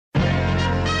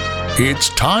It's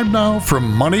time now for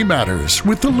Money Matters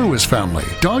with the Lewis family.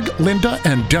 Doug, Linda,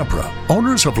 and Deborah,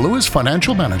 owners of Lewis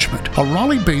Financial Management, a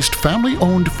Raleigh-based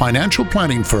family-owned financial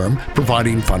planning firm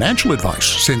providing financial advice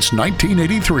since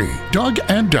 1983. Doug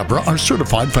and Deborah are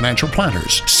certified financial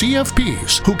planners,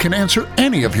 CFPs, who can answer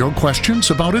any of your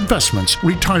questions about investments,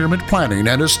 retirement planning,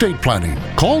 and estate planning.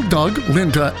 Call Doug,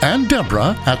 Linda, and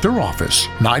Deborah at their office,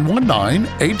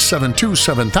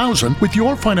 919-872-7000, with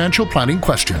your financial planning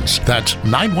questions. That's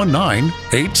 919-872-7000.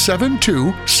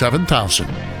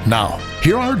 Now,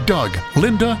 here are Doug,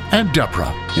 Linda, and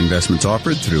Deborah. Investments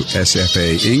offered through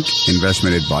SFA Inc.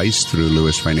 Investment advice through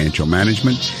Lewis Financial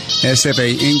Management.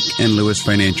 SFA Inc. and Lewis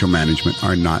Financial Management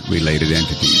are not related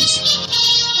entities.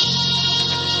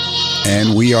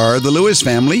 And we are the Lewis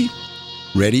family,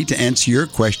 ready to answer your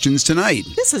questions tonight.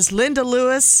 This is Linda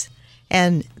Lewis,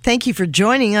 and thank you for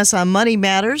joining us on Money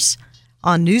Matters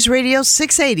on News Radio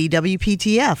 680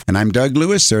 WPTF. And I'm Doug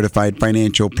Lewis, certified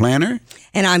financial planner.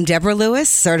 And I'm Deborah Lewis,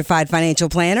 certified financial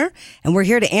planner. And we're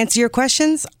here to answer your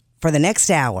questions for the next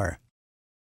hour.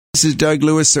 This is Doug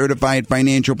Lewis, certified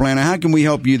financial planner. How can we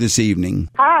help you this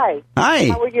evening? Hi. Hi.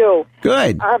 How are you?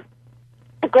 Good.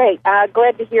 Great.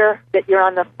 Glad to hear that you're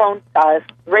on the phone,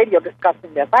 radio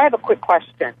discussing this. I have a quick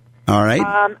question. All right.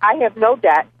 I have no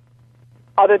debt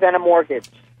other than a mortgage.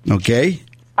 Okay.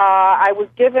 I was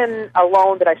given a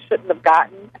loan that I shouldn't have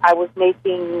gotten. I was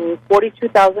making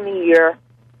 $42,000 a year,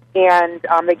 and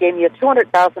they gave me a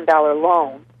 $200,000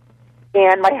 loan.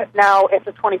 And now,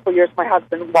 after 24 years, my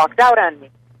husband walked out on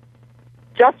me.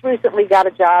 Just recently got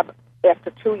a job after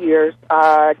 2 years,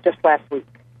 just last week.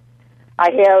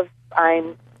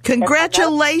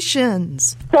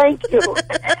 Congratulations. Thank you.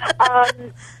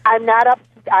 I'm not up.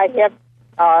 I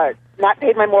have not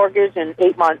paid my mortgage in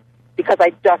 8 months because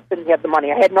I just didn't have the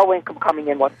money. I had no income coming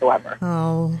in whatsoever.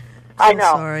 Oh, I know.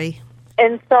 Sorry.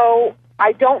 And so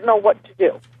I don't know what to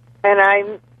do. And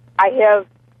I have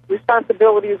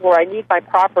responsibilities where I need my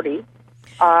property.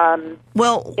 And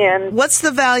what's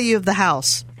the value of the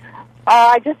house?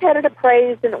 I just had it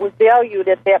appraised, and it was valued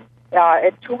at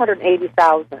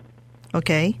 $280,000.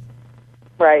 Okay.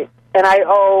 Right. And I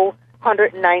owe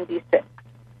 $196,000.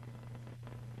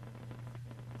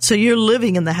 So you're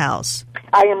living in the house?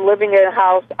 I am living in a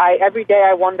house. Every day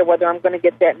I wonder whether I'm going to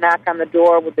get that knock on the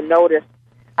door with the notice.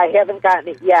 I haven't gotten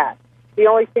it yet. The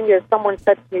only thing is someone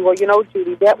said to me, well,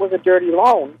 Judy, that was a dirty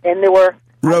loan. And there were...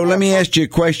 Ro, let me ask you a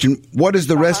question. What does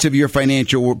the rest of your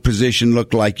financial position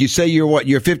look like? You say you're what?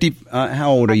 You're 50...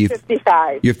 how old are you?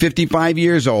 55. You're 55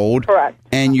 years old. Correct.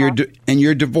 And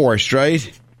you're divorced,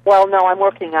 right? Well, no, I'm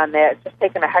working on that. It's just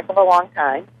taken a heck of a long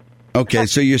time. Okay,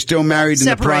 so you're still married in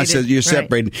the process. You're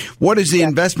separated. What does the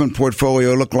investment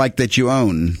portfolio look like that you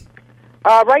own?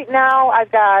 Right now, I've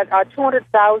got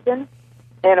 $200,000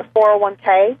 in a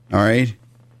 401k. All right.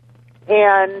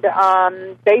 And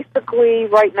basically,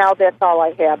 right now, that's all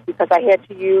I have because I had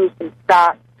to use some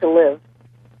stock to live.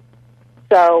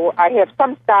 So I have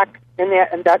some stock in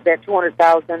that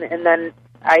 $200,000, and then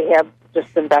I have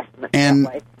just investment. And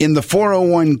in the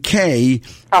 401k,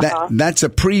 that's a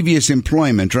previous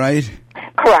employment, right?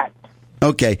 Correct.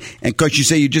 Okay, and because you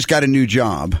say you just got a new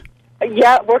job.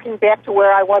 Yeah, working back to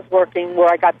where I was working, where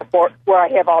I got where I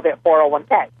have all that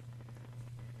 401k,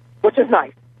 which is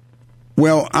nice.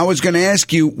 Well, I was going to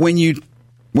ask you when you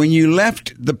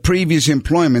left the previous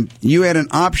employment, you had an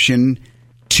option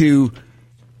to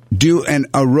do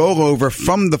a rollover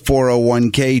from the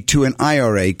 401k to an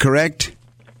IRA, correct?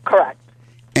 Correct.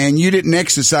 And you didn't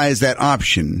exercise that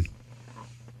option.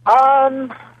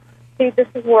 See, this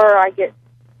is where I get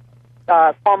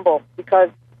fumbled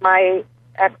because my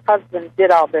ex-husband did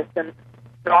all this, and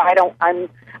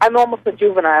I'm almost a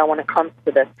juvenile when it comes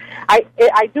to this. I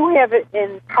do have it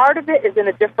in, part of it is in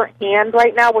a different hand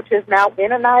right now, which is now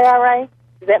in an IRA.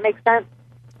 Does that make sense?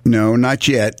 No, not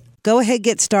yet. Go ahead,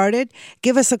 get started.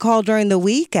 Give us a call during the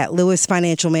week at Lewis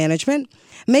Financial Management.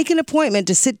 Make an appointment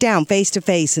to sit down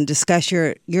face-to-face and discuss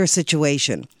your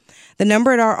situation. The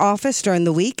number at our office during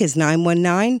the week is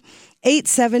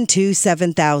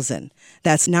 919-872-7000.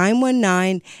 That's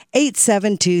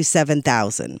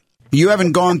 919-872-7000. You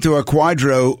haven't gone through a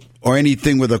quadro or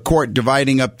anything with a court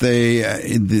dividing up the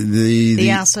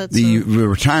assets, the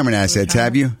retirement assets,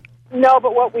 have you? No,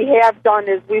 but what we have done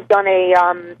is we've done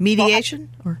a mediation.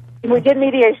 We did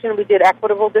mediation. We did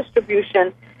equitable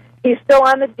distribution. He's still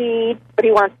on the deed, but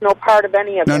he wants no part of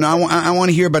any of it. No, I want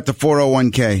to hear about the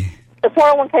 401k. The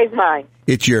 401k is mine.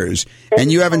 It's yours,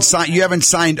 and you haven't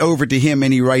signed over to him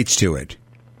any rights to it.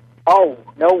 Oh,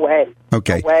 no way.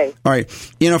 Okay. No way. All right.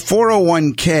 In a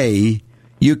 401k,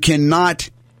 he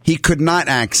could not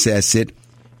access it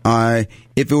if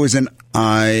it was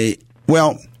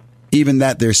Even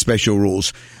that, there's special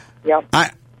rules. Yep.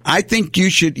 I think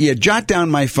you should jot down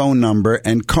my phone number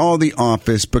and call the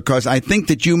office, because I think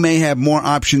that you may have more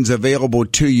options available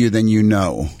to you than you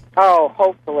know. Oh,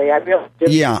 hopefully. I really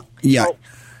do. Yeah. Oh.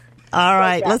 All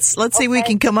right, yeah. let's see if we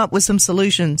can come up with some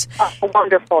solutions.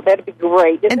 Wonderful. That'd be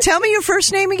great. And tell me your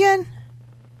first name again.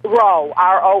 Roe,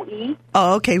 R-O-E.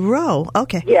 Oh, okay, Ro.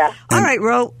 Okay. Yeah. All right,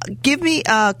 Ro, give me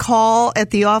a call at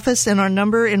the office, and our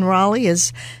number in Raleigh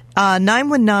is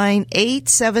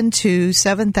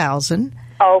 919-872-7000.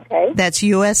 Okay. That's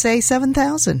USA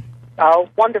 7000. Oh,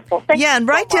 wonderful. Thank you And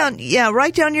so write down much.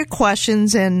 write down your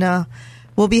questions, and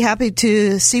we'll be happy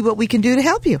to see what we can do to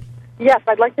help you. Yes,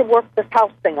 I'd like to work this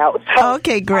house thing out. So,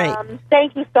 Okay, great.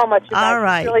 Thank you so much. You guys All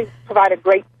right. really provide a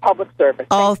great public service.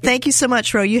 Thank you so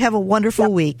much, Ro. You have a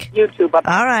wonderful week. You too.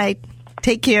 Bye-bye. All right.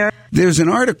 Take care. There's an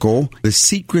article, The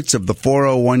Secrets of the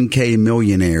 401k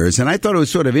Millionaires, and I thought it was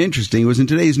sort of interesting. It was in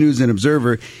today's News and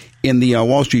Observer in the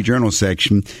Wall Street Journal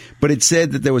section, but it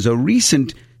said that there was a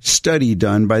recent study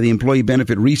done by the Employee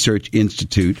Benefit Research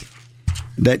Institute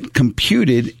that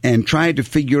computed and tried to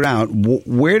figure out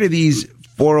where do these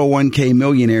 401k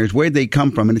millionaires, where'd they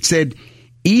come from? And it said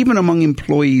even among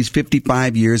employees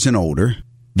 55 years and older,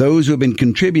 those who have been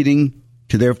contributing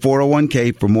to their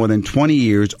 401k for more than 20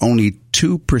 years, only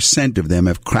 2% of them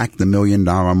have cracked the $1 million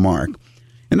mark.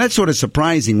 And that's sort of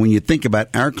surprising when you think about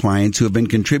our clients who have been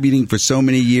contributing for so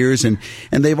many years, and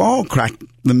they've all cracked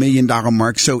the $1 million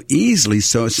mark so easily,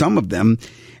 so some of them.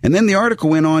 And then the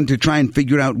article went on to try and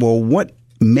figure out, well, what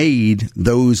made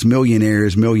those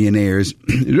millionaires?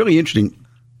 It's really interesting.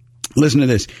 Listen to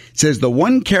this. It says the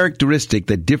one characteristic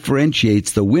that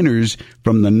differentiates the winners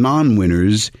from the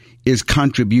non-winners is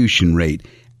contribution rate.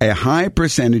 A high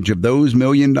percentage of those $1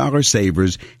 million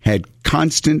savers had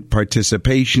constant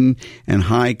participation and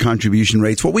high contribution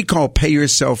rates, what we call pay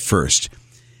yourself first,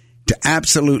 to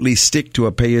absolutely stick to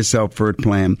a pay yourself first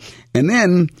plan. And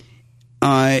then,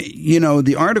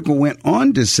 the article went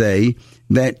on to say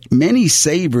that many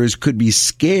savers could be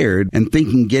scared and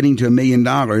thinking getting to $1 million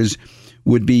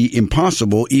would be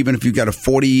impossible, even if you've got a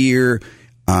 40-year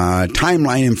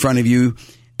timeline in front of you.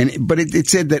 But it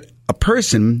said that a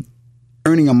person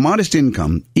earning a modest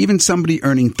income, even somebody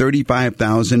earning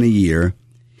 $35,000 a year,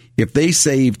 if they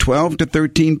save 12 to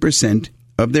 13%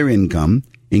 of their income,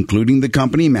 including the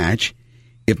company match,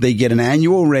 if they get an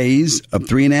annual raise of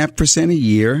 3.5% a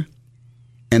year,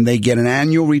 and they get an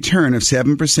annual return of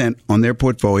 7% on their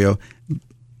portfolio,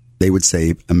 they would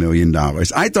save $1 million.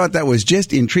 I thought that was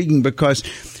just intriguing because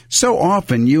so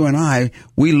often you and I,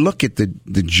 we look at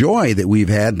the joy that we've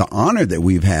had, the honor that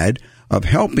we've had of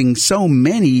helping so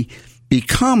many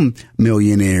become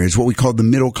millionaires, what we call the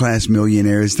middle class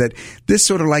millionaires, that this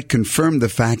sort of like confirmed the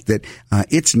fact that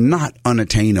it's not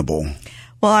unattainable.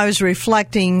 Well, I was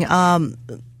reflecting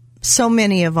so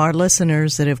many of our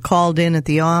listeners that have called in at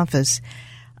the office,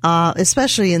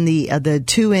 especially in the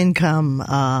two-income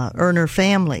earner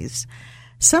families.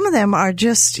 Some of them are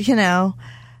just,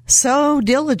 so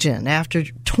diligent after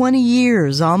 20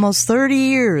 years, almost 30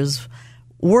 years,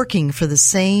 working for the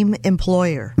same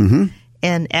employer. Mm-hmm.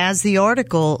 And as the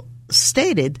article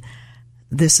stated,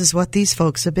 this is what these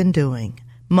folks have been doing.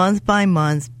 Month by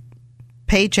month,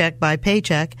 paycheck by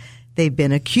paycheck, they've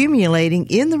been accumulating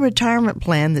in the retirement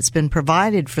plan that's been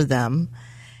provided for them.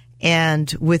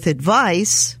 And with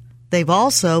advice, they've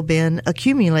also been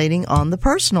accumulating on the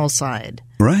personal side.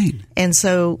 Right. And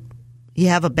so you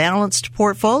have a balanced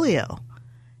portfolio.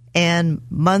 And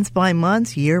month by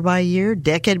month, year by year,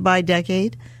 decade by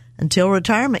decade, until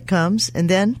retirement comes, and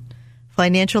then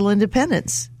financial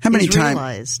independence is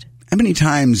realized. How many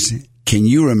times can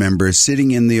you remember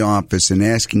sitting in the office and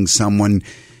asking someone,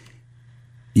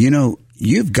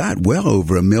 you've got well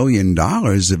over $1 million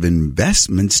of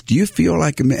investments. Do you feel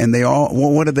like and they all?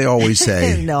 Well, what do they always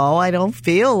say? No, I don't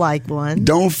feel like one.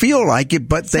 Don't feel like it,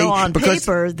 but so on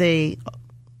paper they've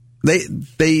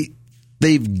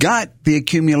got the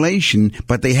accumulation,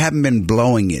 but they haven't been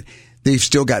blowing it. They've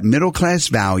still got middle class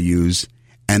values,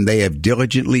 and they have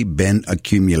diligently been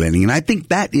accumulating. And I think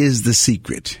that is the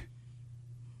secret.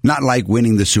 Not like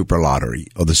winning the super lottery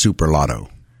or the super lotto.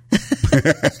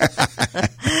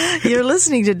 You're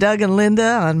listening to Doug and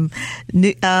Linda on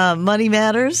Money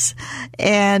Matters,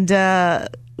 and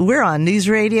we're on News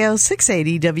Radio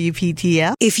 680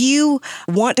 WPTF. If you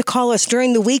want to call us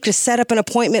during the week to set up an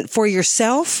appointment for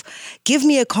yourself, give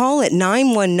me a call at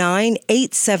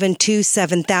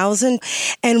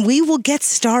 919-872-7000, and we will get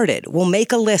started. We'll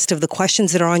make a list of the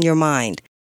questions that are on your mind.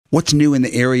 What's new in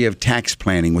the area of tax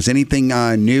planning? Was anything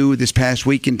new this past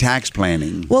week in tax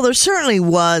planning? Well, there certainly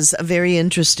was a very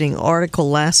interesting article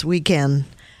last weekend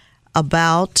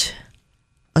about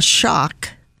a shock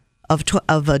of a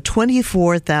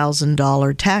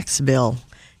 $24,000 tax bill,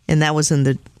 and that was in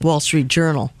the Wall Street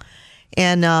Journal.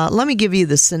 And let me give you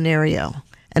the scenario.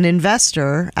 An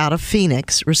investor out of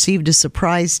Phoenix received a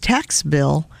surprise tax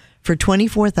bill for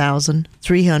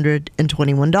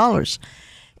 $24,321.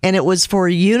 And it was for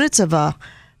units of a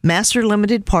master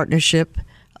limited partnership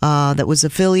that was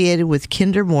affiliated with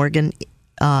Kinder Morgan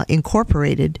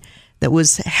Incorporated that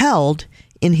was held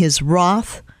in his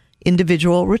Roth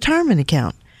individual retirement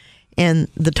account. And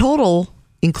the total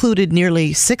included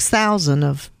nearly $6,000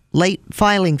 of late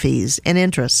filing fees and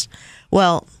interest.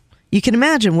 Well, you can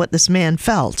imagine what this man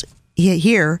felt. He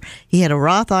had a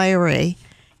Roth IRA,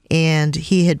 and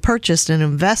he had purchased an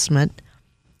investment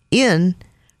in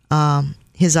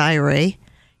his IRA,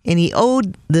 and he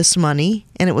owed this money,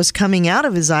 and it was coming out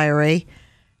of his IRA,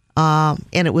 and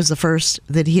it was the first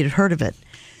that he had heard of it.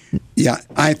 Yeah,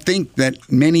 I think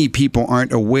that many people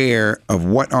aren't aware of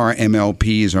what are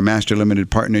MLPs or master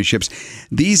limited partnerships.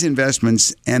 These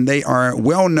investments, and they are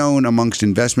well known amongst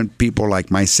investment people like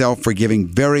myself for giving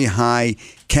very high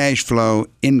cash flow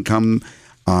income.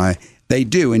 They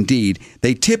do indeed.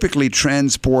 They typically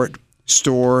transport,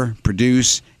 store,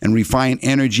 produce, and refine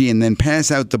energy and then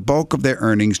pass out the bulk of their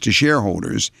earnings to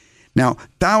shareholders. Now,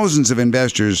 thousands of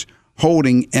investors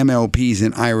holding MLPs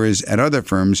and IRAs at other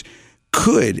firms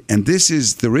could, and this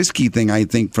is the risky thing I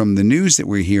think from the news that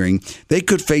we're hearing, they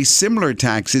could face similar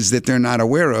taxes that they're not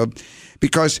aware of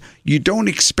because you don't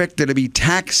expect there to be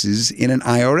taxes in an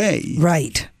IRA.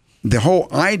 Right. The whole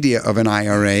idea of an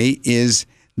IRA is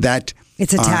that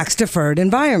it's a tax-deferred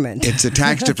environment. It's a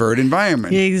tax-deferred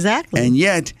environment. Exactly. And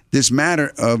yet, this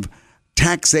matter of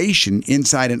taxation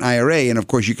inside an IRA, and of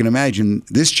course you can imagine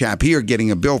this chap here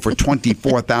getting a bill for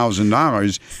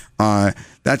 $24,000,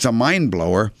 that's a mind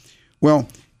blower. Well,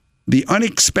 the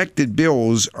unexpected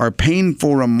bills are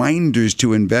painful reminders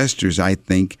to investors, I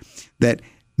think, that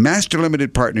master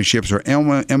limited partnerships or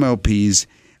MLPs,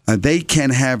 they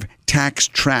can have tax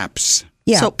traps.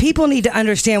 Yeah, so people need to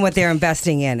understand what they're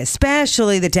investing in,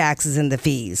 especially the taxes and the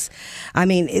fees. I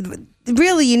mean,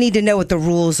 really, you need to know what the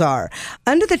rules are.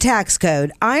 Under the tax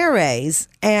code, IRAs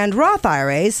and Roth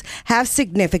IRAs have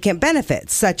significant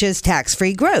benefits, such as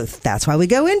tax-free growth. That's why we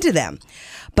go into them.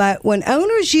 But when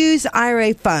owners use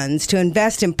IRA funds to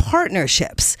invest in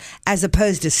partnerships as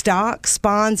opposed to stocks,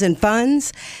 bonds, and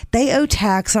funds, they owe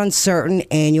tax on certain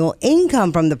annual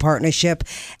income from the partnership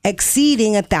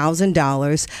exceeding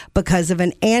 $1,000 because of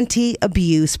an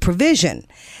anti-abuse provision.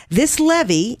 This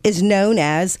levy is known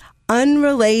as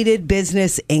Unrelated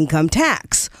Business Income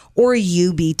Tax, or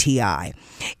UBTI.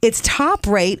 Its top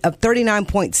rate of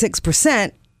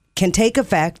 39.6% can take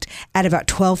effect at about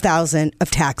 $12,000 of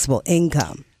taxable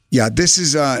income. Yeah, this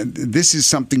is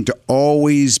something to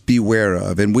always beware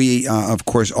of, and we, of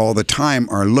course, all the time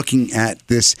are looking at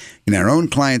this in our own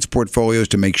clients' portfolios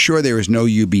to make sure there is no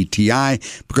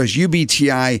UBTI, because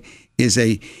UBTI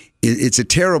it's a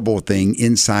terrible thing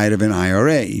inside of an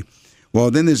IRA.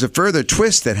 Well, then there's a further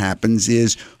twist that happens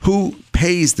is who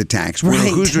pays the tax?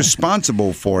 Right. Who's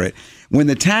responsible for it? When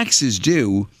the tax is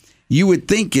due, you would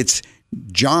think it's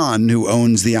John who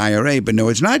owns the IRA, but no,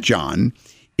 it's not John.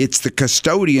 It's the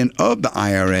custodian of the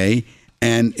IRA,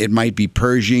 and it might be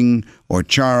Pershing or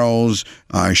Charles,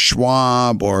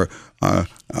 Schwab, or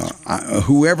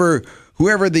whoever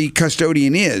the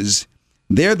custodian is.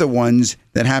 They're the ones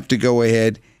that have to go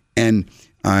ahead and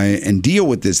deal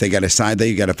with this. They got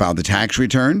to file the tax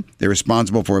return. They're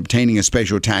responsible for obtaining a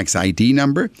special tax ID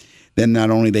number. Then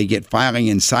not only they get filing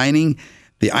and signing,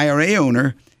 the IRA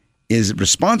owner is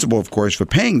responsible, of course, for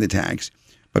paying the tax.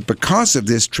 But because of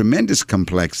this tremendous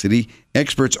complexity,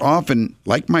 experts often,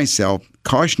 like myself,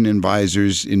 caution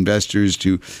investors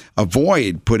to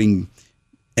avoid putting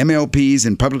MLPs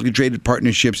and publicly traded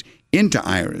partnerships into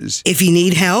IRAs. If you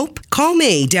need help, call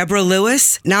me, Deborah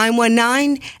Lewis,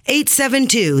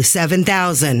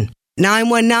 919-872-7000.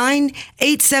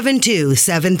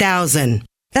 919-872-7000.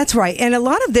 That's right. And a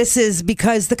lot of this is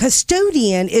because the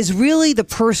custodian is really the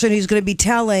person who's going to be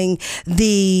telling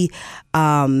the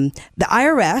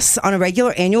IRS on a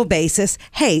regular annual basis,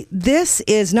 hey, this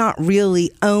is not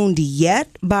really owned yet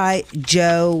by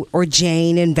Joe or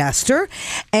Jane investor,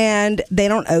 and they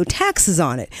don't owe taxes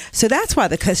on it. So that's why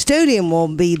the custodian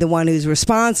will be the one who's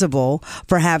responsible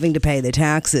for having to pay the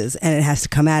taxes, and it has to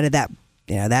come out of that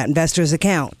investor's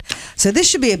account. So this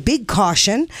should be a big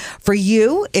caution for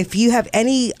you. If you have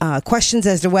any questions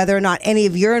as to whether or not any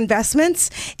of your investments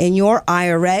in your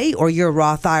IRA or your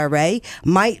Roth IRA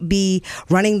might be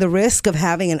running the risk of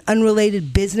having an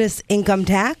unrelated business income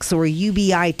tax or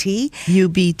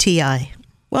UBTI.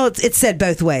 Well, it's said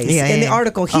both ways. Yeah, in the yeah.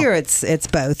 article here, it's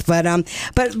both.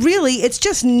 But really, it's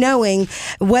just knowing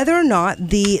whether or not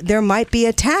there might be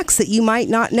a tax that you might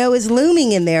not know is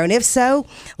looming in there. And if so,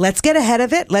 let's get ahead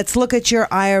of it. Let's look at your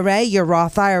IRA, your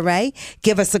Roth IRA.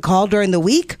 Give us a call during the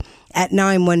week at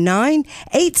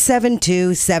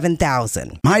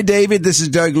 919-872-7000. Hi, David. This is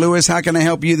Doug Lewis. How can I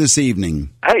help you this evening?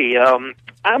 Hey, I'm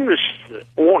just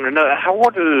wanting to know,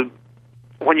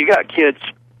 when you got kids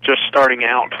just starting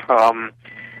out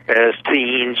as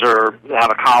teens or out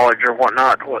of college or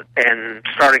whatnot, and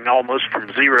starting almost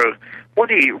from zero, where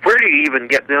do you even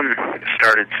get them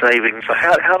started saving? So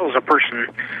how does a person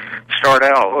start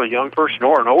out, a young person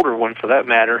or an older one for that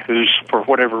matter, who's for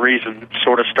whatever reason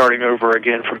sort of starting over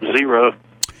again from zero?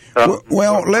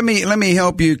 Well, let me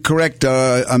help you correct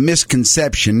a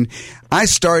misconception. I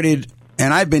started,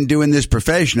 and I've been doing this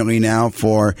professionally now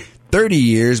for 30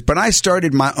 years, but I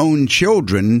started my own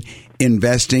children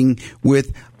investing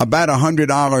with about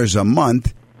 $100 a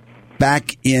month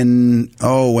back in,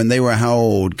 when they were how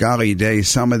old? Golly day,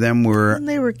 some of them were... When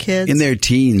they were kids. In their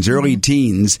teens, early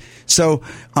teens. So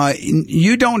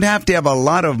you don't have to have a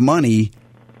lot of money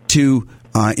to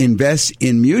invest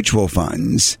in mutual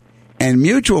funds. And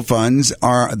mutual funds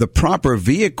are the proper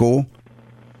vehicle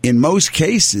in most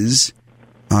cases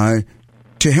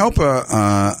to help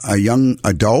a young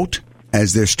adult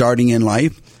as they're starting in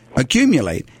life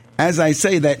accumulate. As I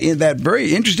say, that in that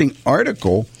very interesting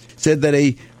article said that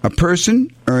a person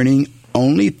earning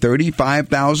only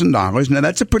 $35,000, now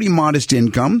that's a pretty modest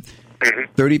income,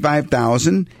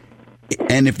 $35,000,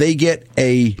 and if they get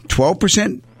a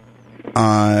 12%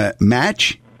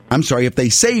 match, if they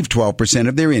save 12%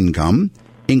 of their income,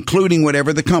 including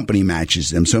whatever the company matches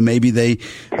them, so maybe they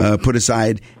put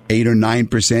aside 8 or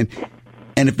 9%,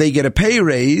 and if they get a pay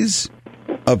raise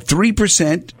of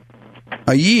 3%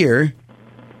 a year,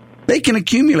 they can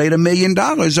accumulate $1 million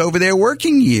over their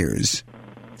working years.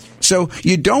 So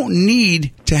you don't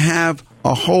need to have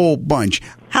a whole bunch.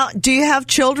 Do you have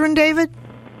children, David?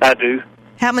 I do.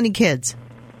 How many kids?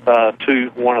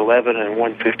 2, one 11 and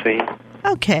one 15.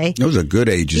 Okay. Those are good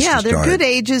ages to start. Yeah, they're good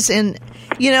ages, and,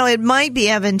 it might be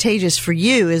advantageous for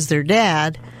you as their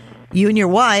dad, you and your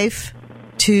wife,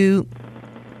 to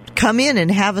come in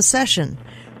and have a session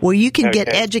where you can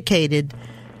get educated,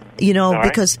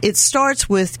 because it starts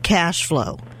with cash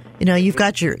flow. You've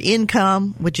got your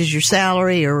income, which is your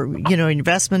salary or,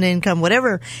 investment income,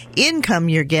 whatever income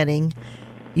you're getting,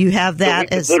 you have that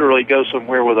so we could literally go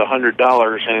somewhere with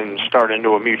 $100 and start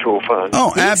into a mutual fund.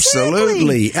 Oh,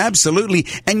 absolutely. Absolutely.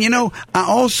 And, I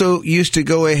also used to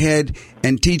go ahead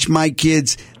and teach my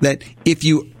kids that if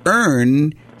you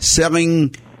earn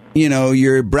selling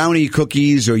your brownie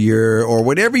cookies or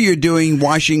whatever you're doing,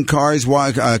 washing cars,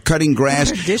 cutting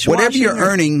grass, whatever you're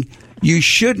earning, you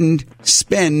shouldn't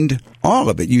spend all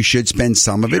of it. You should spend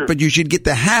some of it, but you should get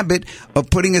the habit of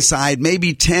putting aside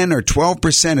maybe 10 or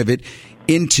 12% of it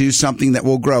into something that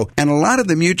will grow. And a lot of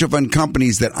the mutual fund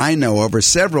companies that I know of, or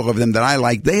several of them that I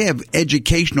like, they have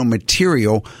educational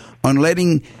material on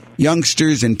letting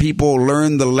youngsters and people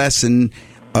learn the lesson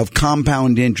of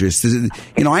compound interest.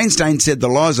 Einstein said the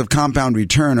laws of compound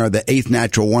return are the 8th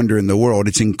natural wonder in the world.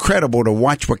 It's incredible to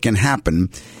watch what can happen.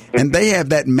 And they have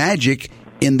that magic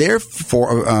in their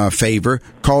favor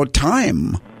called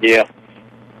time. Yeah.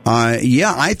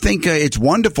 I think it's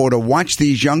wonderful to watch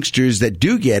these youngsters that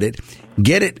do get it,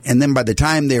 and then by the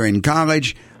time they're in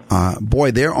college,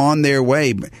 they're on their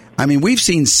way. I mean, we've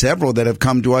seen several that have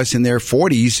come to us in their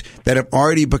 40s that have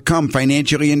already become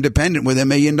financially independent with $1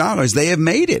 million. They have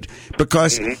made it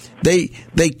because they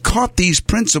caught these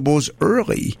principles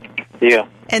early. Yeah.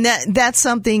 And that's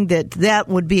something that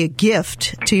would be a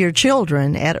gift to your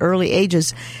children at early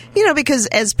ages. Because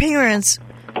as parents,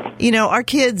 our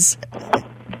kids,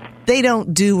 they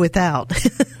don't do without,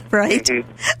 right?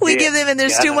 We give them, and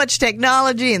there's too much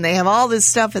technology, and they have all this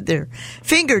stuff at their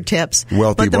fingertips.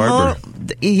 Wealthy barber.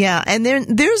 And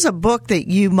there's a book that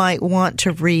you might want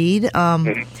to read,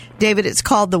 David. It's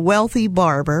called The Wealthy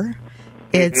Barber.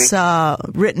 It's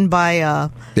written by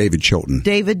David Chilton.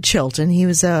 David Chilton. He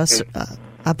was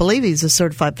I believe he's a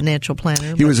certified financial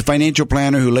planner. He was a financial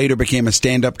planner who later became a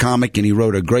stand-up comic, and he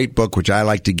wrote a great book, which I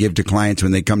like to give to clients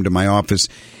when they come to my office.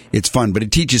 It's fun, but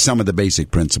it teaches some of the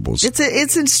basic principles.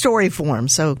 It's in story form,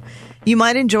 so you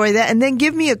might enjoy that. And then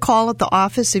give me a call at the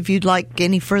office if you'd like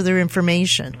any further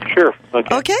information. Sure.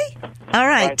 Okay? All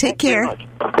right. Take care.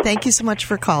 Thank you so much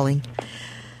for calling.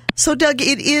 So, Doug,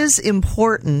 it is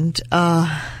important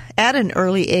at an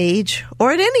early age,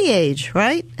 or at any age,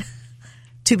 right,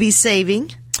 to be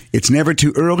saving. It's never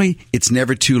too early. It's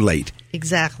never too late.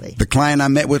 Exactly. The client I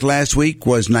met with last week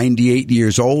was 98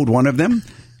 years old, one of them.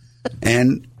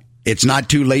 And it's not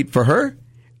too late for her.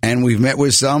 And we've met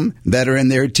with some that are in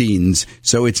their teens.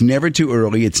 So it's never too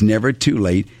early. It's never too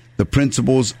late. The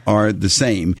principles are the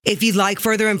same. If you'd like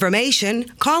further information,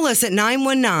 call us at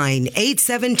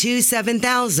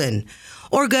 919-872-7000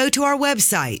 or go to our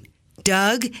website,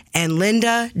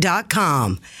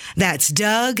 DougandLinda.com. That's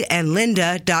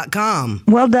DougandLinda.com.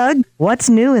 Well, Doug, what's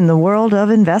new in the world of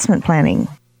investment planning?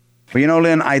 Well,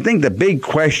 Lynn, I think the big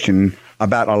question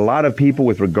about a lot of people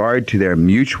with regard to their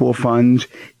mutual funds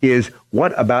is,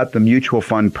 what about the mutual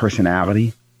fund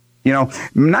personality? Not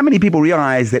many people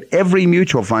realize that every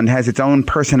mutual fund has its own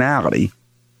personality.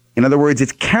 In other words,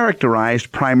 it's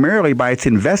characterized primarily by its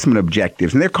investment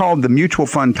objectives, and they're called the mutual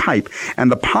fund type,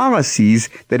 and the policies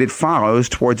that it follows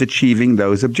towards achieving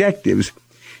those objectives.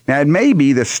 Now, it may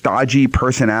be the stodgy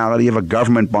personality of a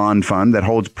government bond fund that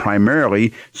holds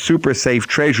primarily super safe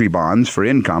treasury bonds for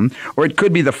income, or it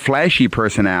could be the flashy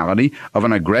personality of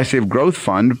an aggressive growth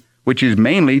fund, which is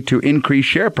mainly to increase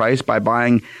share price by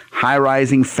buying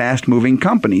high-rising, fast-moving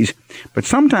companies. But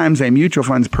sometimes a mutual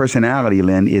fund's personality,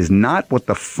 Lynn, is not what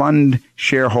the fund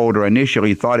shareholder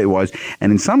initially thought it was,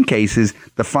 and in some cases,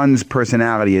 the fund's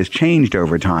personality has changed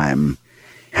over time.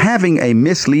 Having a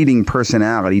misleading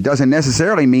personality doesn't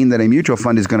necessarily mean that a mutual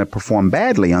fund is going to perform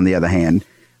badly, on the other hand.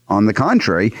 On the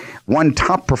contrary, one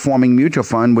top-performing mutual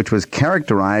fund, which was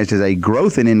characterized as a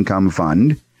growth and income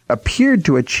fund, appeared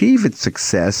to achieve its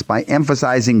success by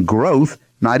emphasizing growth,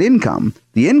 not income.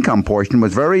 The income portion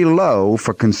was very low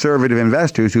for conservative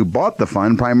investors who bought the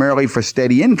fund primarily for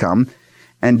steady income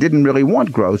and didn't really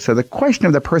want growth. So the question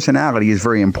of the personality is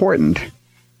very important.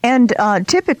 And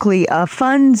typically, a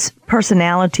fund's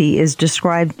personality is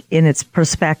described in its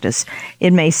prospectus.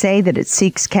 It may say that it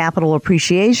seeks capital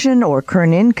appreciation or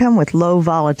current income with low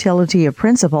volatility of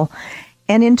principal.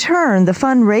 And in turn, the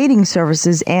fund rating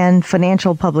services and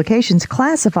financial publications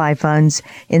classify funds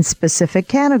in specific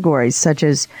categories, such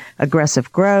as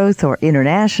aggressive growth or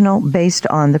international, based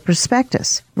on the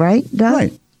prospectus. Right, Doug?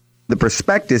 Right. The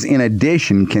prospectus, in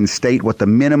addition, can state what the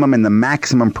minimum and the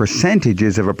maximum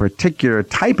percentages of a particular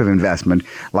type of investment,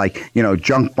 like,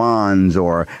 junk bonds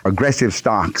or aggressive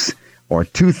stocks, or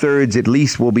 2/3 at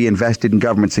least will be invested in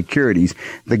government securities.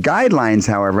 The guidelines,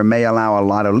 however, may allow a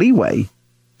lot of leeway.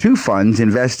 Two funds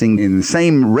investing in the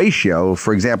same ratio,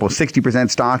 for example,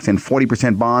 60% stocks and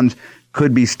 40% bonds,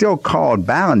 could be still called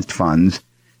balanced funds.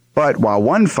 But while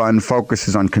one fund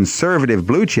focuses on conservative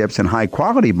blue chips and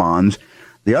high-quality bonds,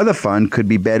 the other fund could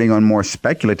be betting on more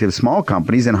speculative small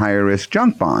companies and higher-risk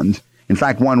junk bonds. In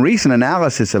fact, one recent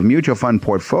analysis of mutual fund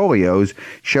portfolios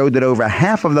showed that over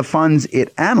half of the funds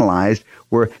it analyzed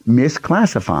were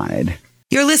misclassified.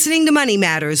 You're listening to Money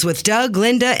Matters with Doug,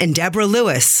 Linda, and Deborah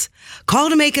Lewis. Call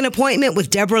to make an appointment with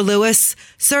Deborah Lewis,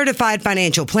 certified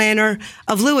financial planner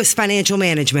of Lewis Financial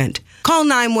Management. Call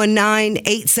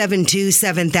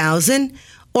 919-872-7000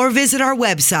 or visit our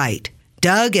website,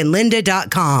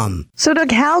 DougandLinda.com. So,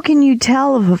 Doug, how can you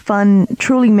tell if a fund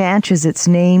truly matches its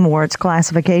name or its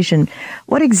classification?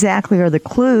 What exactly are the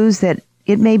clues that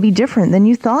it may be different than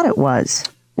you thought it was?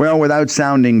 Well, without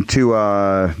sounding too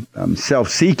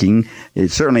self-seeking,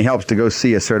 it certainly helps to go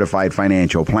see a certified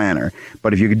financial planner.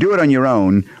 But if you could do it on your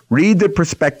own, read the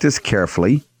prospectus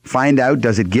carefully. Find out,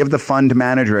 does it give the fund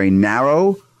manager a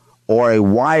narrow or a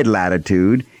wide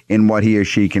latitude in what he or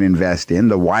she can invest in?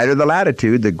 The wider the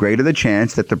latitude, the greater the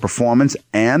chance that the performance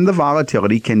and the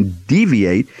volatility can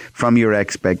deviate from your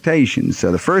expectations.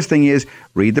 So the first thing is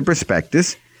read the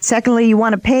prospectus. Secondly, you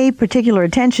want to pay particular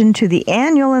attention to the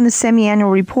annual and the semi-annual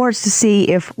reports to see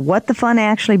if what the fund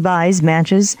actually buys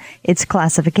matches its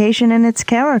classification and its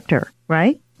character,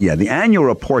 right? Yeah, the annual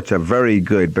reports are very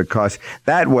good because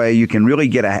that way you can really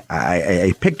get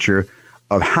a picture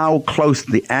of how close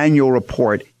the annual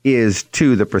report is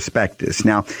to the prospectus.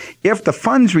 Now, if the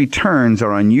fund's returns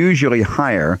are unusually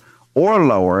higher or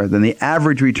lower than the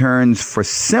average returns for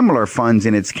similar funds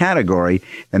in its category,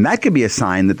 then that could be a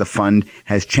sign that the fund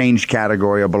has changed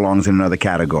category or belongs in another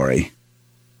category.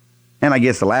 And I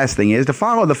guess the last thing is to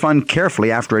follow the fund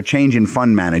carefully after a change in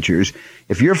fund managers.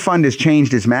 If your fund has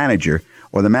changed its manager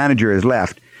or the manager has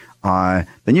left,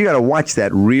 then you got to watch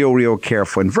that real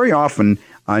careful. And very often,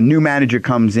 a new manager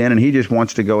comes in and he just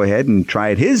wants to go ahead and try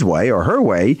it his way or her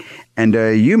way, and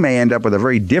you may end up with a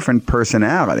very different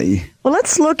personality. Well,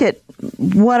 let's look at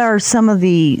what are some of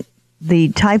the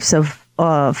types of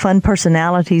fund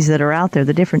personalities that are out there,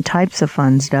 the different types of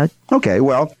funds, Doug. Okay,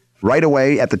 well, right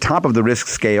away at the top of the risk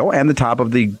scale and the top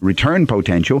of the return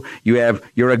potential, you have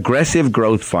your aggressive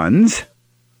growth funds.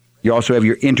 You also have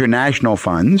your international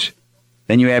funds.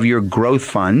 Then you have your growth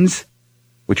funds,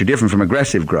 which are different from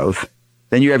aggressive growth.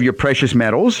 Then you have your precious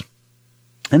metals,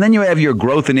 And then you have your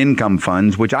growth and income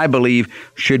funds, which I believe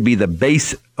should be the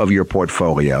base of your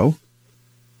portfolio.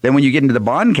 Then when you get into the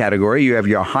bond category, you have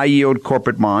your high yield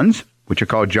corporate bonds, which are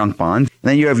called junk bonds. And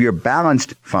then you have your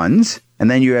balanced funds.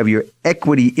 And then you have your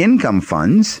equity income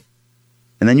funds.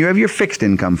 And then you have your fixed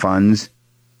income funds.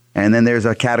 And then there's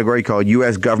a category called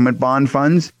U.S. government bond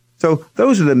funds. So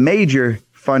those are the major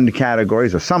fund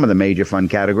categories, or some of the major fund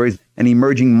categories. An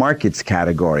emerging markets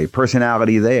category,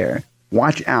 personality there.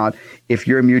 Watch out if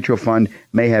your mutual fund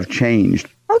may have changed.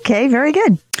 Okay, very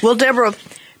good. Well, Deborah,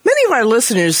 many of our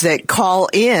listeners that call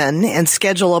in and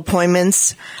schedule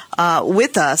appointments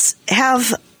with us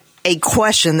have a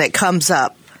question that comes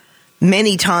up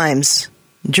many times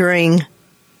during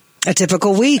a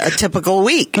typical week.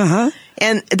 Uh-huh.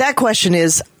 And that question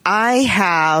is, I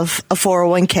have a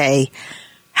 401k.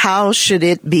 How should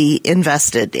it be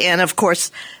invested? And of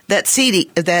course,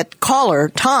 that caller,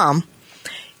 Tom,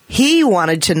 he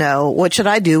wanted to know, what should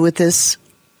I do with this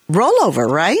rollover,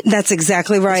 right? That's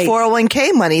exactly right. It's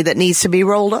 401k money that needs to be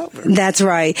rolled over. That's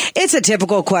right. It's a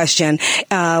typical question.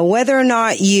 Whether or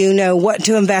not you know what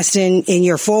to invest in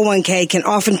your 401k can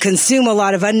often consume a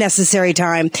lot of unnecessary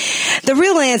time. The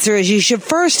real answer is you should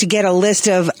first get a list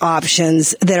of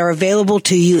options that are available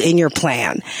to you in your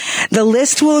plan. The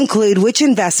list will include which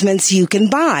investments you can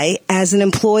buy as an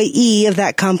employee of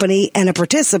that company and a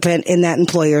participant in that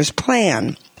employer's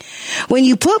plan. When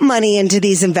you put money into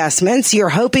these investments, you're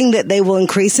hoping that they will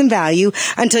increase in value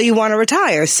until you want to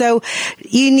retire. So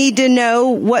you need to know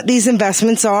what these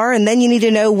investments are, and then you need to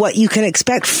know what you can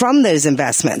expect from those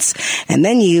investments. And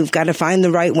then you've got to find the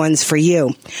right ones for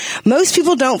you. Most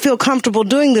people don't feel comfortable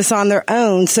doing this on their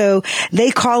own, so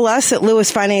they call us at Lewis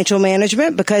Financial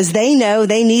Management because they know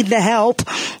they need the help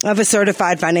of a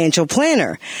certified financial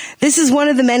planner. This is one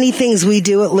of the many things we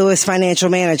do at Lewis Financial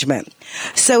Management.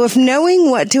 So if knowing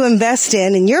what to invest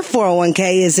in your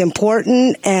 401k is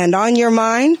important and on your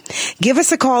mind, give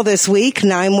us a call this week,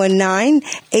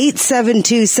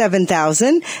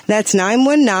 919-872-7000. That's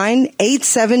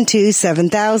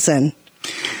 919-872-7000.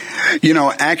 You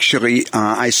know, actually,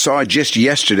 I saw just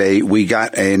yesterday we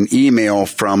got an email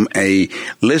from a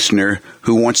listener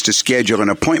who wants to schedule an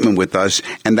appointment with us,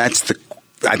 and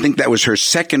I think that was her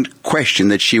second question,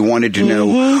 that she wanted to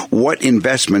know what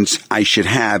investments I should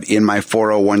have in my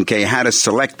 401k, how to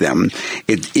select them.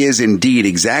 It is indeed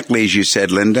exactly as you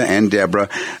said, Linda and Deborah,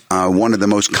 one of the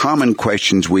most common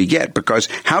questions we get, because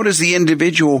how does the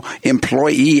individual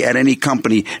employee at any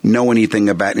company know anything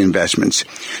about investments?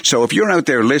 So if you're out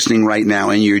there listening right now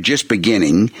and you're just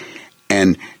beginning,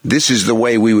 and this is the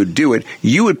way we would do it,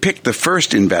 you would pick the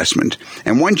first investment.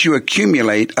 And once you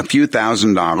accumulate a few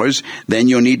 $1,000s, then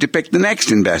you'll need to pick the next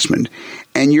investment.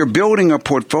 And you're building a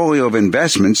portfolio of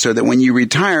investments so that when you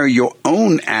retire, you'll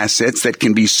own assets that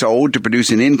can be sold to produce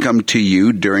an income to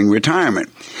you during retirement.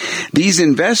 These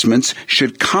investments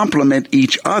should complement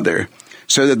each other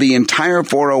so that the entire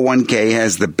 401k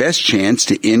has the best chance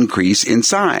to increase in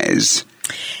size.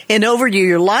 And over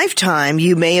your lifetime,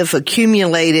 you may have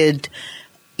accumulated,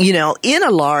 in a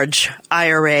large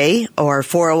IRA or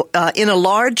in a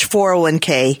large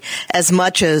 401k as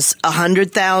much as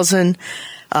 $100,000,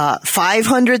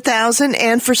 $500,000,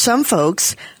 and for some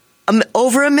folks,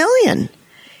 over $1 million.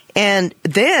 And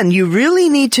then you really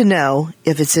need to know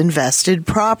if it's invested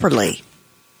properly.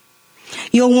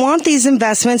 You'll want these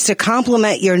investments to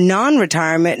complement your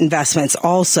non-retirement investments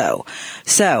also.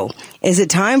 So, is it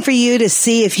time for you to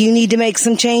see if you need to make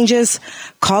some changes?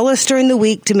 Call us during the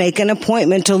week to make an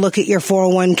appointment to look at your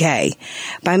 401k.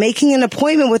 By making an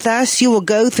appointment with us, you will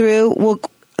go through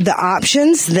the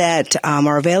options that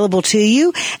are available to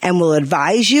you, and we'll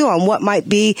advise you on what might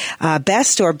be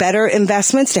best or better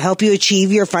investments to help you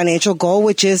achieve your financial goal,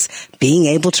 which is being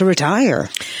able to retire.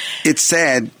 It's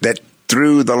sad that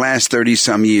through the last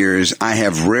 30-some years, I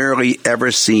have rarely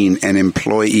ever seen an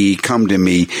employee come to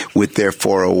me with their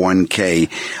 401k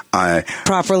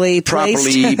properly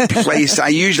placed.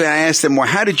 I ask them, well,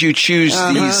 how did you choose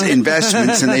these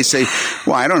investments? And they say,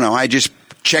 well, I don't know. I just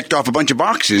checked off a bunch of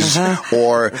boxes,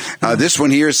 or this one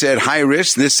here said high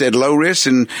risk, this said low risk,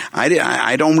 and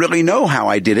I don't really know how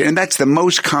I did it. And that's the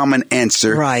most common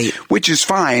answer, right? Which is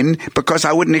fine, because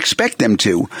I wouldn't expect them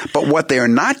to. But what they are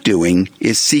not doing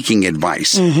is seeking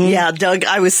advice. Yeah, Doug,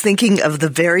 I was thinking of the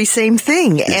very same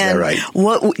thing. Is that right?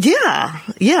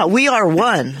 Yeah, we are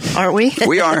one, aren't we?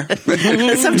 We are.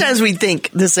 Sometimes we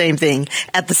think the same thing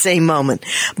at the same moment.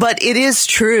 But it is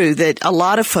true that a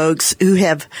lot of folks who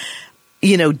have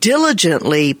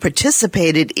diligently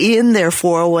participated in their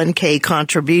 401k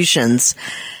contributions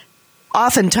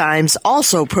oftentimes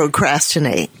also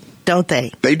procrastinate, don't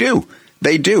they? They do.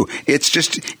 They do. It's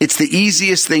the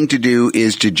easiest thing to do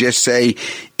is to just say,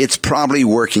 it's probably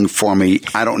working for me.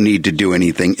 I don't need to do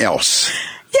anything else.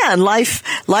 Yeah, and life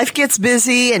gets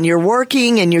busy, and you're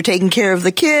working, and you're taking care of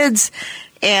the kids,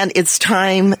 and it's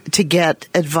time to get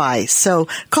advice. So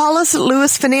call us at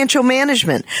Lewis Financial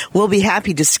Management. We'll be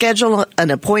happy to schedule an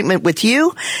appointment with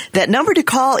you. That number to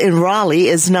call in Raleigh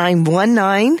is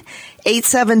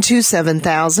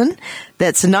 919-872-7000.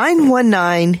 That's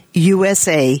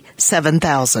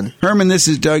 919-USA-7000. Herman, this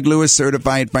is Doug Lewis,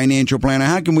 Certified Financial Planner.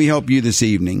 How can we help you this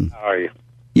evening? How are you?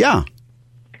 Yeah.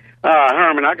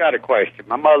 Herman, I got a question.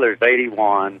 My mother's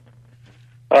 81.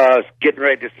 Getting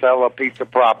ready to sell a piece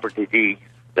of property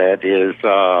that is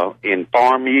in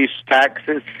farm use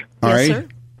taxes. All right. Sir.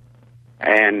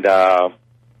 And the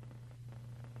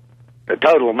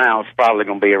total amount is probably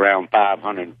going to be around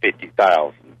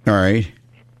 $550,000. All right.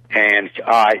 And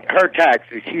her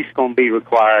taxes, she's going to be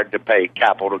required to pay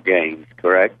capital gains,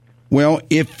 correct? Well,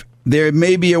 if there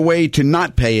may be a way to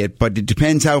not pay it, but it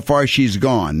depends how far she's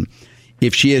gone.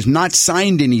 If she has not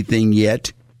signed anything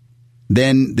yet,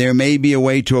 then there may be a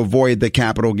way to avoid the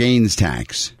capital gains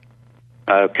tax.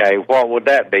 Okay, what would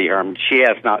that be, Herman? She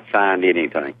has not signed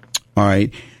anything. All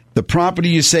right. The property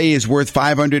you say is worth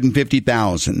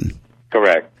 $550,000.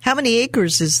 Correct. How many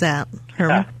acres is that,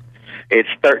 Herman? It's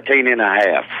 13 and a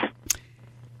half.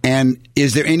 And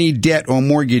is there any debt or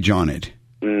mortgage on it?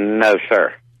 No,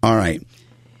 sir. All right.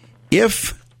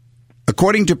 If,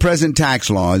 according to present tax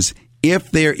laws,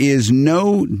 if there is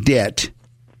no debt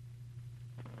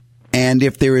and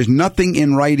if there is nothing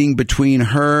in writing between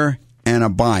her and a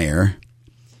buyer,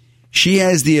 she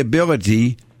has the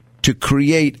ability to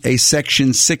create a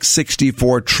Section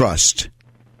 664 trust.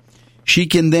 She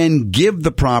can then give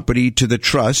the property to the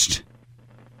trust.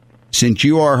 Since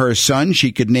you are her son,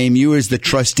 she could name you as the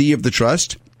trustee of the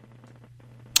trust.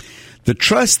 The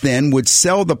trust then would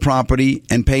sell the property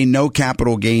and pay no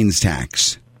capital gains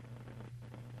tax.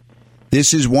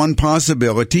 This is one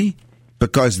possibility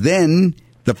because then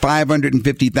the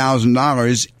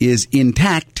 $550,000 is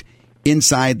intact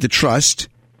inside the trust,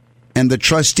 and the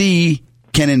trustee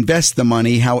can invest the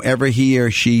money however he or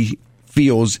she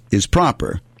feels is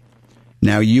proper.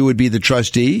 Now, you would be the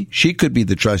trustee. She could be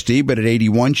the trustee, but at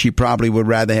 81, she probably would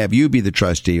rather have you be the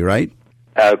trustee, right?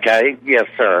 Okay. Yes,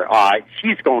 sir. All right.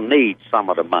 She's going to need some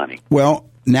of the money. Well,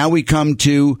 now we come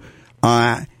to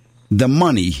the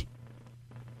money.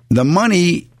 The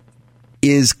money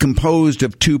is composed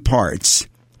of two parts.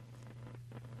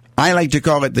 I like to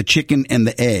call it the chicken and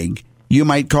the egg. You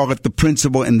might call it the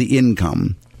principal and the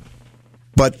income.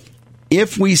 But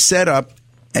if we set up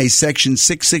a Section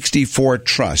 664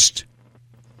 trust,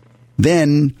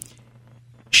 then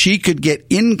she could get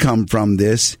income from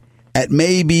this at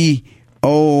maybe,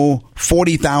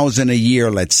 $40,000 a year,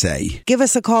 let's say. Give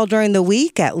us a call during the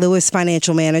week at Lewis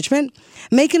Financial Management.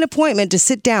 Make an appointment to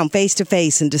sit down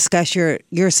face-to-face and discuss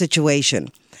your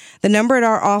situation. The number at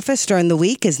our office during the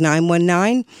week is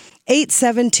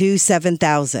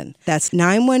 919-872-7000. That's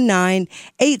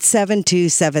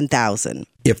 919-872-7000.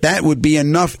 If that would be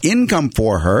enough income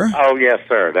for her. Oh, yes,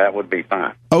 sir. That would be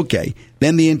fine. Okay.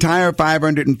 Then the entire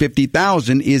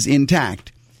 $550,000 is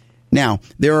intact. Now,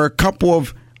 there are a couple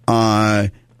of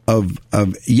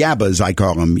yabbas, I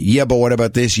call them. Yeah, but what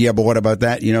about this? Yeah, but what about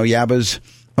that? You know, yabbas?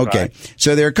 Okay. Right.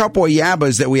 So there are a couple of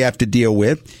yabbas that we have to deal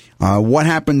with. What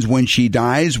happens when she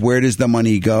dies? Where does the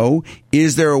money go?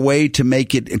 Is there a way to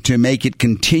make it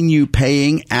continue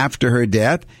paying after her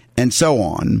death? And so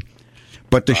on.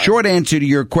 But the short answer to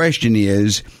your question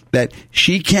is that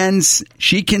she can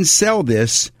sell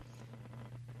this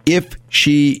if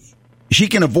she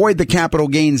can avoid the capital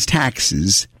gains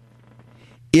taxes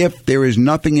if there is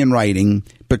nothing in writing,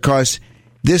 because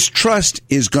this trust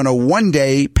is going to one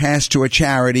day pass to a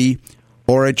charity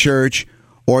or a church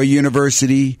or a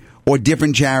university or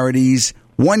different charities.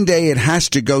 One day it has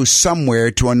to go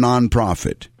somewhere to a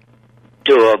nonprofit.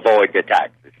 To avoid the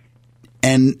taxes.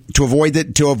 And to avoid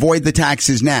the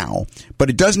taxes now.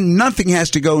 But nothing has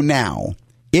to go now.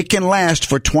 It can last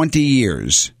for 20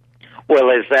 years. Well,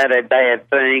 is that a bad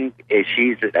thing if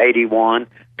she's at 81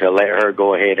 to let her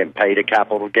go ahead and pay the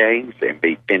capital gains and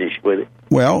be finished with it?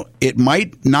 Well, it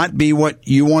might not be what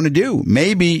you want to do.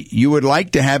 Maybe you would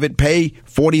like to have it pay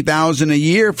 $40,000 a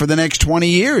year for the next 20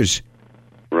 years.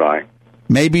 Right.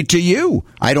 Maybe to you.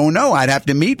 I don't know. I'd have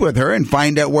to meet with her and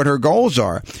find out what her goals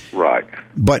are. Right.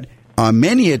 But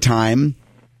many a time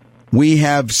we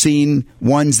have seen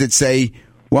ones that say,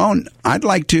 well, I'd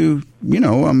like to,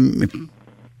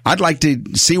 I'd like to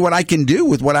see what I can do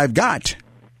with what I've got.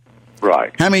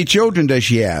 Right. How many children does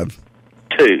she have?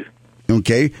 2.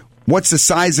 Okay. What's the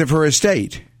size of her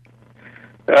estate?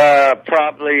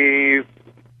 Probably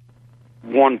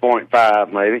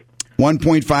 1.5, maybe.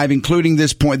 1.5, including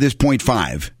this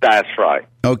 0.5. That's right.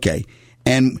 Okay.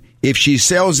 And if she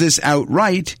sells this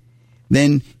outright,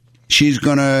 then she's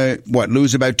going to,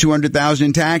 lose about $200,000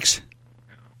 in tax?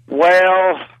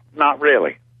 Well, not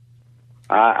really.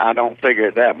 I don't figure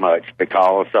it that much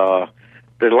because the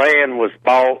land was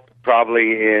bought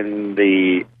probably in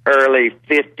the early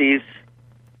 50s,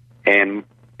 and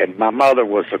my mother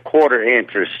was a quarter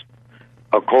interest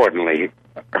accordingly.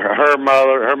 Her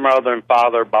mother and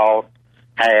father bought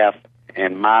half,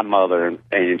 and my mother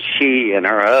and she and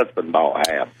her husband bought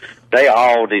half. They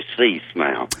all deceased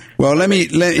now. Well, let me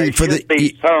for the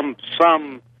be some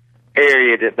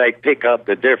area that they pick up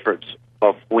the difference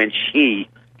of when she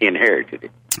inherited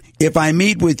it. If I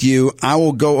meet with you, I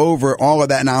will go over all of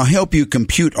that, and I'll help you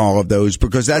compute all of those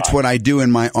because that's what I do in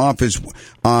my office.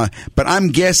 But I'm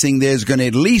guessing there's going to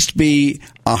at least be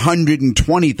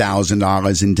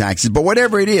 $120,000 in taxes. But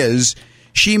whatever it is,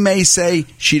 she may say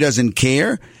she doesn't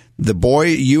care. The boy,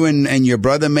 you and your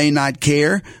brother may not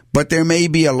care, but there may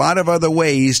be a lot of other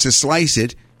ways to slice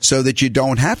it so that you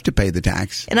don't have to pay the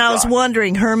tax. And I was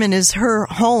wondering, Herman, is her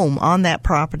home on that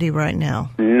property right now?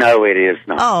 No, it is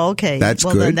not. Oh, okay. That's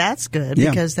well, good. Then that's good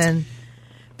Yeah. because then.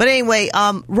 But anyway,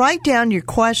 write down your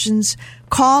questions.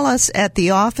 Call us at the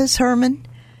office, Herman.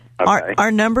 Okay.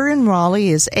 Our number in Raleigh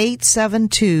is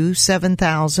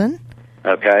 872-7000.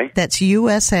 Okay. That's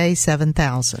USA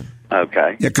 7000.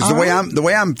 Okay. Yeah, because the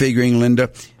way I'm figuring,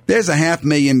 Linda, there's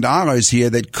 $500,000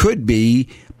 here that could be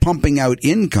pumping out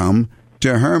income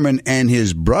to Herman and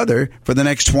his brother for the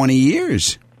next 20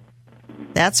 years.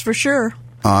 That's for sure.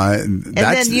 And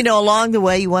then, along the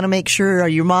way, you want to make sure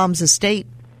your mom's estate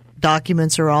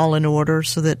documents are all in order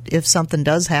so that if something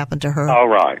does happen to her. All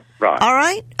right. All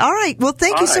right. Well,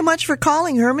 thank you so much for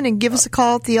calling, Herman, and give us a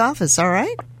call at the office, all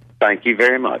right? Thank you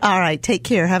very much. All right. Take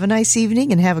care. Have a nice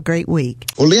evening and have a great week.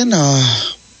 Well, Lynn,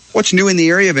 what's new in the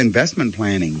area of investment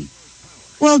planning?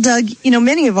 Well, Doug,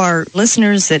 many of our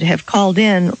listeners that have called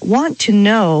in want to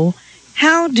know,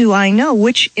 how do I know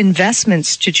which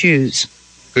investments to choose?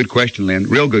 Good question, Lynn.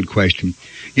 Real good question.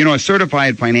 A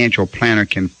certified financial planner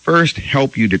can first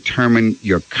help you determine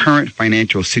your current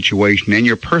financial situation and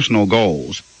your personal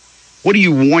goals. What do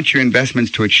you want your investments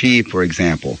to achieve, for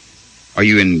example? Are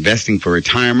you investing for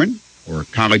retirement or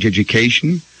college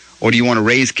education? Or do you want to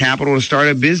raise capital to start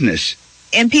a business?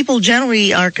 And people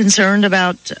generally are concerned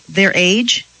about their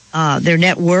age, their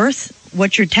net worth,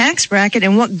 what's your tax bracket,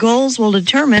 and what goals will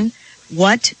determine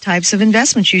what types of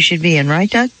investments you should be in, right,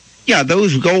 Doug? Yeah,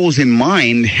 those goals in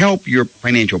mind help your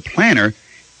financial planner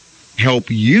help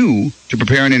you to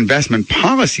prepare an investment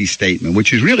policy statement,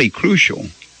 which is really crucial.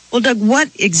 Well, Doug, what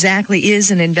exactly is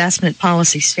an investment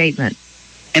policy statement?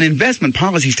 An investment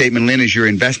policy statement, Lynn, is your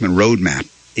investment roadmap.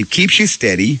 It keeps you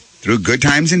steady through good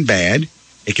times and bad.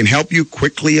 It can help you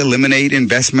quickly eliminate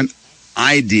investment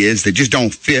ideas that just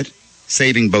don't fit,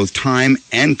 saving both time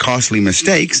and costly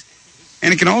mistakes.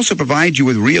 And it can also provide you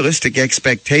with realistic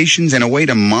expectations and a way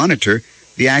to monitor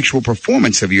the actual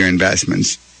performance of your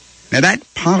investments. Now, that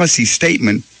policy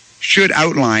statement should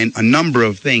outline a number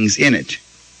of things in it.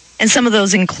 And some of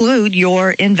those include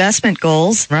your investment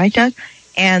goals, right, Doug?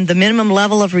 And the minimum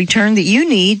level of return that you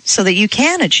need so that you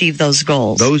can achieve those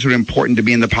goals. Those are important to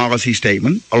be in the policy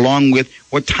statement, along with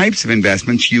what types of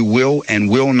investments you will and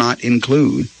will not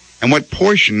include, and what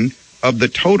portion of the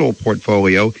total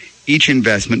portfolio each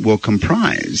investment will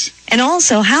comprise. And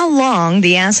also how long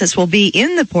the assets will be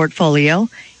in the portfolio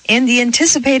and the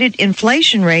anticipated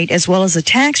inflation rate as well as the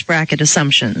tax bracket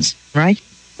assumptions, right?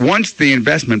 Once the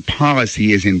investment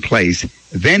policy is in place,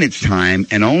 then it's time,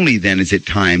 and only then is it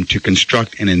time, to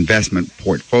construct an investment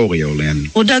portfolio, Lynn.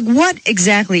 Well, Doug, what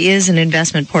exactly is an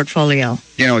investment portfolio?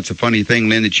 It's a funny thing,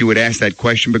 Lynn, that you would ask that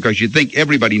question because you'd think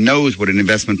everybody knows what an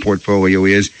investment portfolio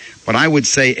is, but I would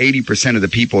say 80% of the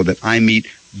people that I meet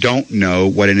don't know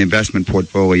what an investment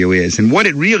portfolio is. And what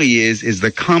it really is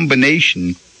the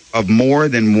combination of more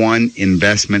than one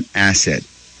investment asset,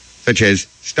 such as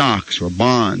stocks or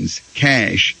bonds,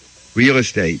 cash, real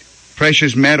estate,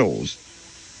 precious metals,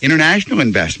 international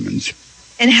investments.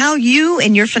 And how you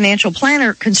and your financial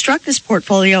planner construct this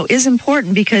portfolio is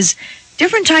important because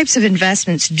different types of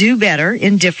investments do better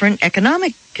in different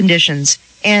economic conditions.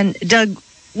 And Doug,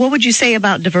 what would you say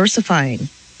about diversifying?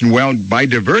 Well, by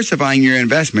diversifying your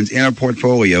investments in a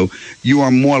portfolio, you are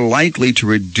more likely to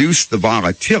reduce the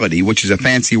volatility, which is a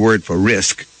fancy word for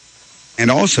risk,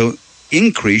 and also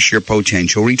increase your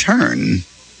potential return.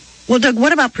 Well, Doug,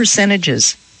 what about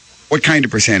percentages? What kind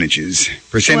of percentages?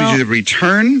 Percentages of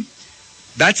return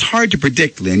That's hard to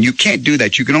predict, Lynn. You can't do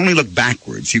that. You can only look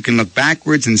backwards. You can look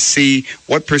backwards and see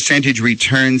what percentage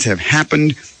returns have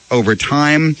happened over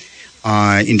time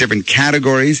in different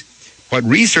categories. But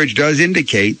research does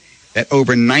indicate that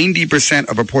over 90%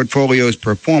 of a portfolio's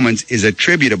performance is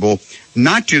attributable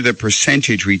not to the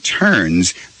percentage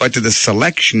returns, but to the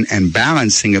selection and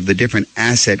balancing of the different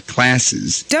asset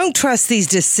classes. Don't trust these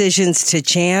decisions to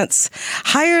chance.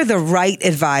 Hire the right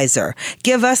advisor.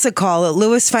 Give us a call at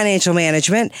Lewis Financial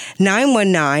Management,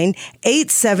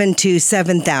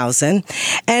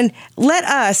 919-872-7000, and let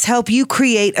us help you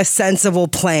create a sensible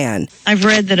plan. I've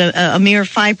read that a mere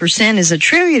 5% is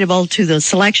attributable to the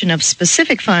selection of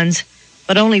specific funds,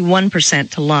 but only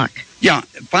 1% to luck. Yeah,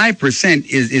 5%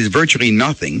 is virtually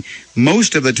nothing.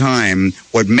 Most of the time,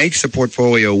 what makes a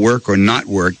portfolio work or not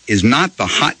work is not the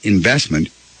hot investment,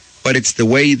 but it's the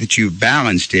way that you've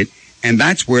balanced it. And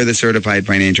that's where the certified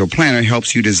financial planner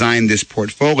helps you design this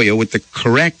portfolio with the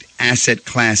correct asset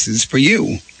classes for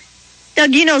you.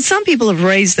 Doug, some people have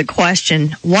raised the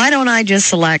question, why don't I just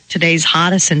select today's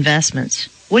hottest investments?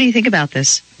 What do you think about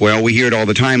this? Well, we hear it all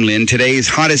the time, Lynn. Today's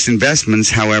hottest investments,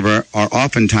 however, are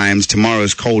oftentimes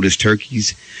tomorrow's coldest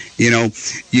turkeys. You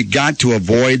got to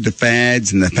avoid the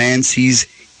fads and the fancies.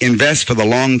 Invest for the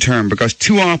long term, because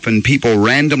too often people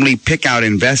randomly pick out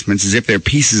investments as if they're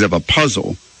pieces of a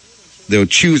puzzle. They'll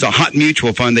choose a hot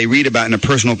mutual fund they read about in a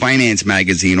personal finance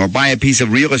magazine, or buy a piece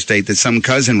of real estate that some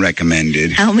cousin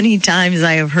recommended. How many times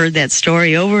I have heard that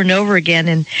story over and over again.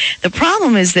 And the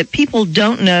problem is that people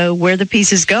don't know where the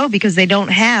pieces go because they don't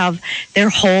have their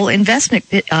whole investment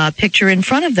picture in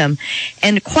front of them.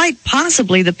 And quite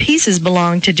possibly the pieces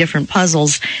belong to different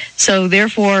puzzles. So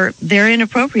therefore, they're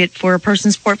inappropriate for a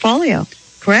person's portfolio.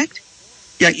 Correct?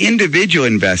 Yeah, individual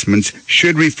investments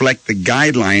should reflect the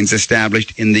guidelines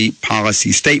established in the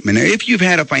policy statement. Now, if you've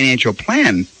had a financial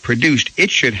plan produced,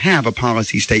 it should have a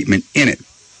policy statement in it.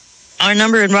 Our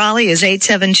number in Raleigh is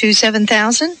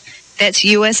 872-7000. That's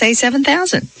USA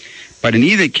 7000. But in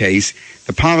either case,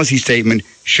 the policy statement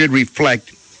should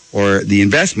reflect, or the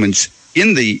investments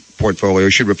in the portfolio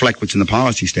should reflect what's in the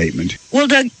policy statement. Well,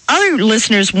 Doug, other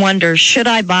listeners wonder, should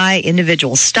I buy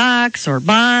individual stocks or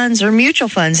bonds or mutual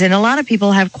funds? And a lot of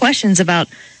people have questions about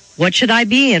what should I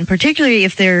be in, particularly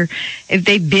if they've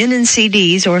been in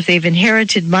CDs or if they've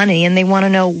inherited money and they want to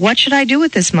know, what should I do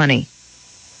with this money?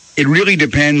 It really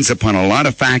depends upon a lot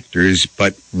of factors,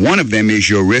 but one of them is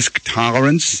your risk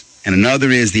tolerance, and another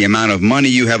is the amount of money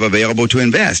you have available to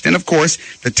invest. And, of course,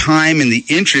 the time and the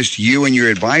interest you and your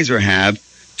advisor have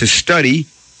to study,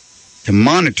 to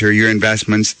monitor your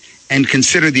investments, and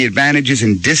consider the advantages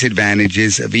and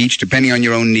disadvantages of each depending on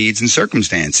your own needs and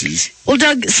circumstances. Well,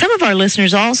 Doug, some of our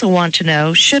listeners also want to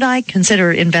know, should I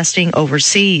consider investing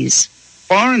overseas?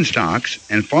 Foreign stocks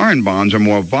and foreign bonds are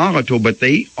more volatile, but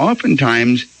they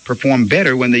oftentimes perform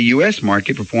better when the U.S.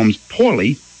 market performs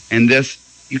poorly, and thus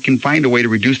you can find a way to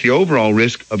reduce the overall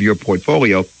risk of your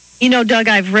portfolio. Doug,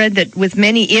 I've read that with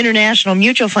many international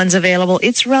mutual funds available,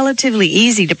 it's relatively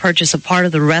easy to purchase a part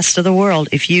of the rest of the world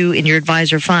if you and your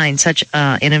advisor find such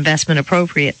an investment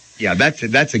appropriate. Yeah,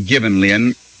 that's a given,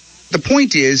 Lynn. The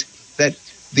point is that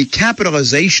the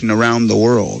capitalization around the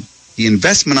world, the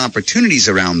investment opportunities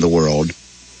around the world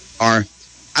are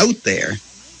out there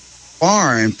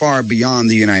far and far beyond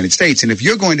the United States. And if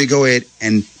you're going to go ahead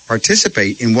and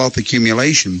participate in wealth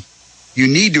accumulation, you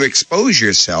need to expose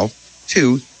yourself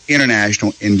to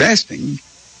international investing.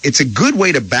 It's a good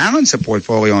way to balance a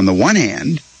portfolio on the one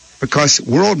hand, because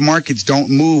world markets don't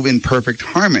move in perfect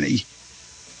harmony.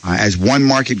 As one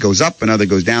market goes up, another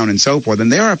goes down, and so forth.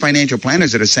 And there are financial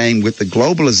planners that are saying, with the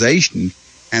globalization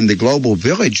and the global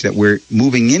village that we're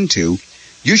moving into,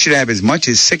 you should have as much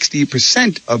as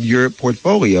 60% of your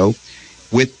portfolio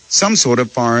with some sort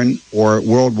of foreign or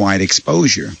worldwide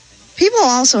exposure. People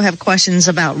also have questions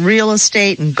about real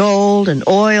estate and gold and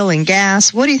oil and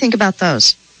gas. What do you think about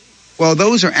those? Well,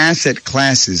 those are asset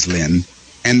classes, Lynn,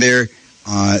 and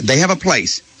they have a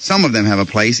place. Some of them have a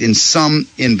place in some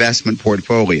investment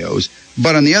portfolios.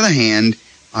 But on the other hand,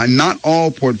 not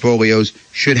all portfolios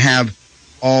should have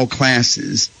all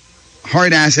classes.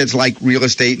 Hard assets like real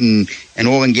estate and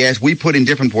oil and gas, we put in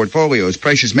different portfolios.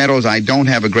 Precious metals, I don't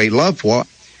have a great love for.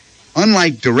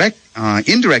 Unlike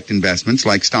indirect investments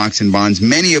like stocks and bonds,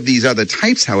 many of these other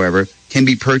types, however, can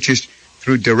be purchased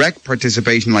through direct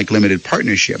participation like limited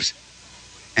partnerships.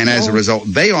 And as a result,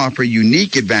 they offer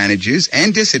unique advantages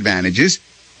and disadvantages,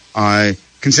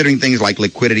 considering things like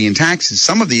liquidity and taxes.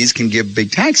 Some of these can give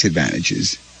big tax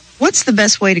advantages. What's the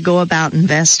best way to go about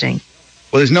investing?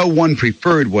 Well, there's no one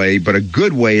preferred way, but a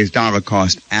good way is dollar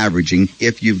cost averaging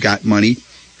if you've got money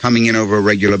coming in over a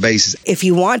regular basis. If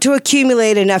you want to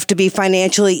accumulate enough to be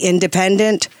financially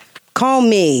independent, call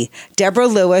me, Deborah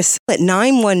Lewis, at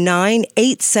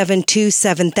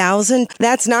 919-872-7000.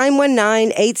 That's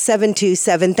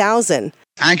 919-872-7000.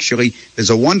 Actually,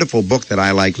 there's a wonderful book that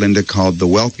I like, Linda, called The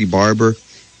Wealthy Barber,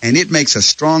 and it makes a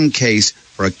strong case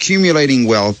for accumulating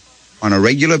wealth on a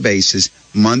regular basis,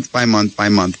 month by month by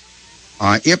month,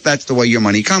 if that's the way your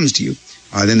money comes to you.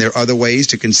 Then there are other ways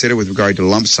to consider with regard to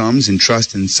lump sums and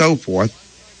trust and so forth.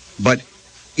 But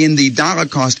in the dollar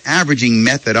cost averaging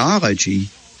methodology,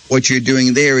 what you're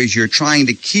doing there is you're trying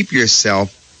to keep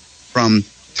yourself from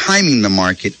timing the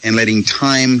market and letting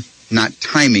time, not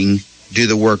timing, do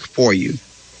the work for you.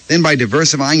 Then by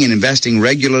diversifying and investing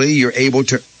regularly, you're able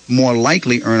to more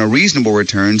likely earn a reasonable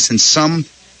return, since some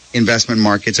investment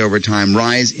markets over time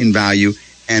rise in value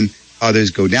and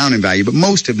others go down in value, but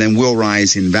most of them will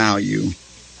rise in value.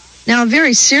 Now, a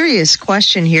very serious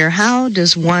question here. How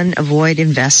does one avoid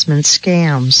investment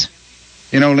scams?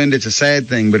 You know, Linda, it's a sad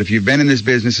thing, but if you've been in this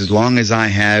business as long as I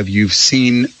have, you've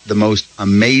seen the most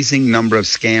amazing number of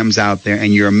scams out there,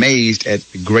 and you're amazed at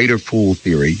the greater fool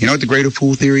theory. You know what the greater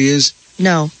fool theory is?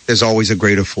 No. There's always a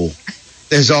greater fool.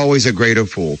 There's always a greater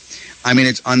fool. I mean,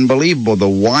 it's unbelievable. The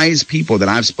wise people that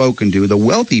I've spoken to, the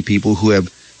wealthy people who have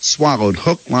swallowed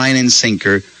hook, line, and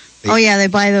sinker. They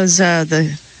buy those,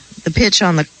 the pitch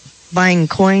on the buying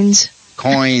coins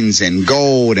and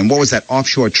gold, and what was that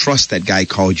offshore trust that guy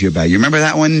called you about? You remember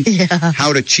that one? Yeah.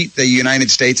 How to cheat the United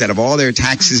States out of all their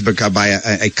taxes by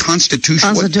a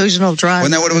constitutional trust.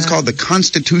 Wasn't that what it was called? The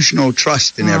constitutional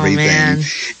trust and everything. Man.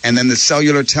 And then the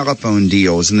cellular telephone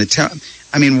deals and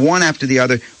one after the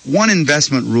other. One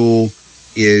investment rule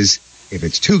is, if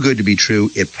it's too good to be true,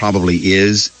 it probably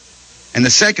is. And the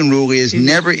second rule is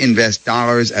never invest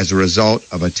dollars as a result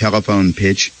of a telephone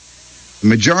pitch. The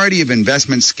majority of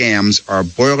investment scams are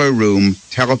boiler room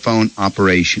telephone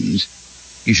operations.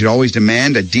 You should always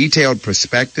demand a detailed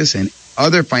prospectus and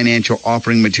other financial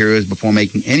offering materials before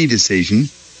making any decision.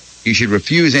 You should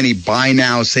refuse any buy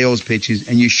now sales pitches,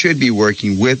 and you should be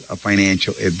working with a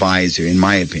financial advisor, in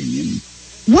my opinion.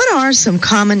 What are some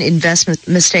common investment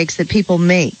mistakes that people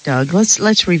make, Doug?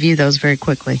 Let's review those very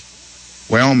quickly.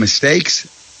 Well, mistakes,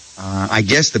 I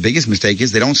guess the biggest mistake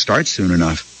is they don't start soon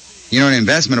enough. You know, an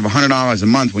investment of $100 a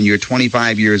month when you're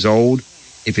 25 years old,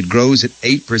 if it grows at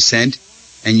 8%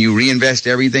 and you reinvest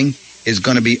everything, is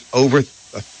going to be over a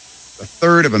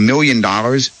third of $1 million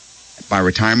by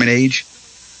retirement age.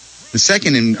 The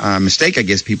second mistake I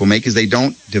guess people make is they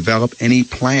don't develop any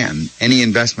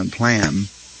investment plan.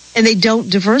 And they don't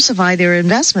diversify their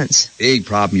investments. Big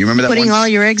problem. You remember that Putting all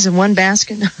your eggs in one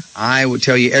basket? I would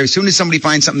tell you, as soon as somebody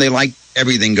finds something they like,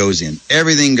 everything goes in.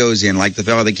 Everything goes in. Like the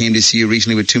fellow that came to see you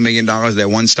recently with $2 million, that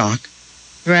one stock.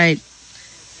 Right.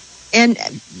 And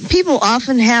people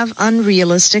often have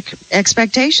unrealistic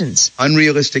expectations.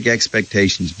 Unrealistic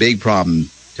expectations. Big problem.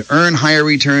 To earn higher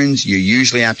returns, you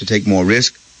usually have to take more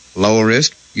risk. Lower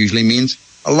risk usually means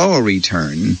a lower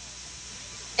return.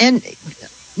 And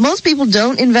most people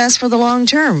don't invest for the long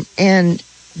term. And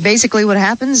basically what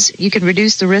happens, you can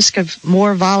reduce the risk of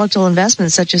more volatile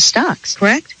investments such as stocks,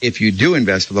 correct? If you do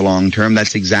invest for the long term,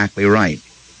 that's exactly right.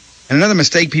 And another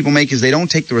mistake people make is they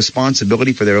don't take the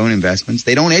responsibility for their own investments.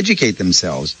 They don't educate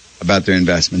themselves about their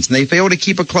investments, and they fail to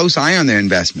keep a close eye on their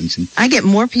investments. And I get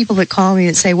more people that call me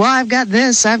that say, well, I've got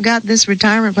this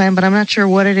retirement plan, but I'm not sure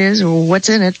what it is or what's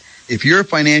in it. If your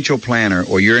financial planner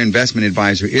or your investment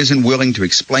advisor isn't willing to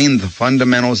explain the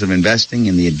fundamentals of investing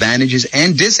and the advantages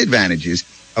and disadvantages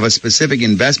of a specific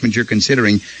investment you're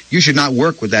considering, you should not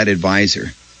work with that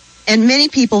advisor. And many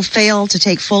people fail to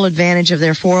take full advantage of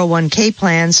their 401k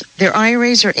plans, their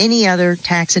IRAs, or any other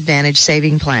tax advantage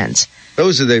saving plans.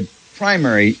 Those are the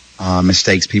primary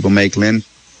mistakes people make, Lynn.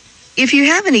 If you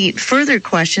have any further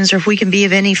questions or if we can be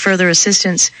of any further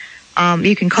assistance,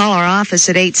 you can call our office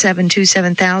at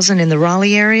 872-7000 in the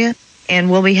Raleigh area,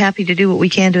 and we'll be happy to do what we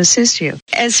can to assist you.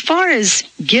 As far as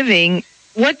giving,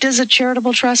 what does a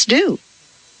charitable trust do?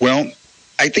 Well,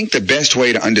 I think the best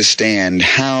way to understand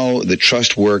how the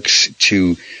trust works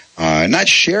to not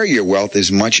share your wealth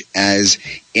as much as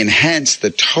enhance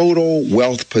the total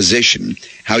wealth position,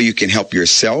 how you can help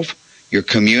yourself, your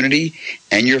community,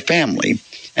 and your family.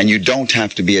 And you don't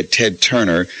have to be a Ted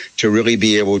Turner to really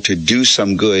be able to do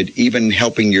some good, even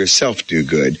helping yourself do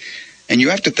good. And you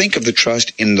have to think of the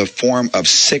trust in the form of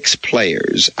 6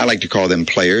 players. I like to call them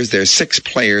players. There are 6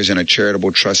 players in a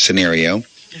charitable trust scenario.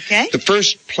 Okay. The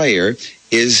first player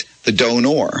is the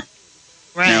donor.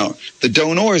 Right. Now, the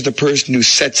donor is the person who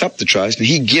sets up the trust, and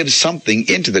he gives something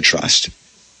into the trust.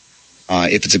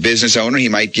 If it's a business owner, he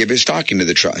might give his stock into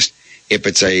the trust. If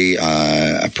it's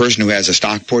a person who has a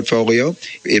stock portfolio,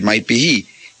 it might be he.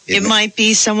 It might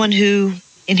be someone who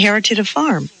inherited a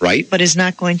farm, right? But is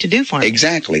not going to do farming.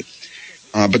 Exactly.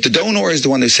 But the donor is the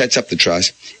one who sets up the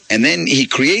trust, and then he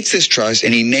creates this trust,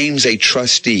 and he names a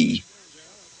trustee,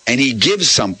 and he gives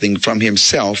something from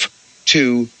himself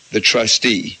to the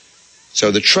trustee.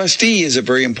 So the trustee is a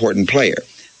very important player.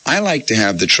 I like to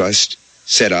have the trust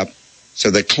set up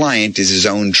so the client is his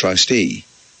own trustee.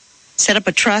 Set up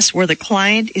a trust where the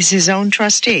client is his own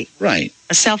trustee. Right.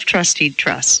 A self-trusted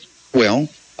trust. Well,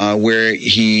 where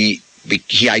he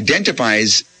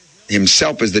identifies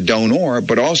himself as the donor,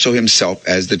 but also himself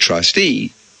as the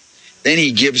trustee. Then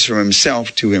he gives from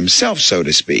himself to himself, so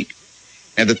to speak.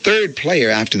 And the third player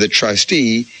after the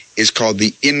trustee is called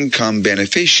the income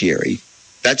beneficiary.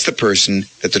 That's the person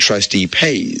that the trustee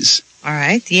pays. All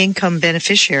right, the income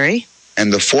beneficiary.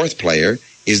 And the fourth player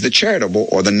is the charitable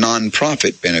or the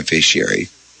nonprofit beneficiary.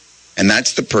 And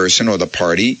that's the person or the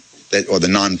party or the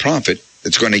nonprofit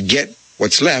that's going to get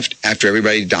what's left after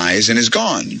everybody dies and is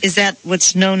gone. Is that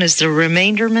what's known as the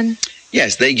remainderman?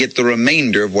 Yes, they get the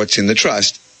remainder of what's in the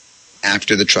trust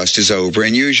after the trust is over.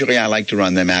 And usually I like to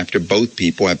run them after both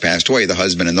people have passed away, the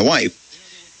husband and the wife.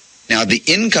 Now, the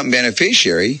income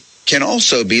beneficiary can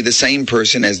also be the same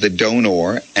person as the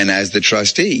donor and as the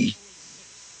trustee.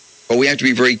 But we have to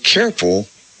be very careful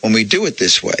when we do it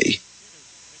this way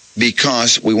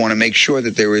because we want to make sure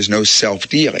that there is no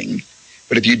self-dealing.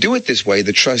 But if you do it this way,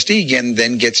 the trustee again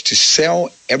then gets to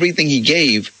sell everything he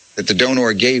gave, that the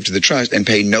donor gave to the trust, and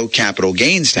pay no capital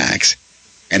gains tax,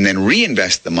 and then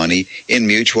reinvest the money in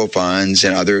mutual funds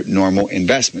and other normal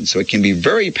investments. So it can be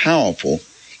very powerful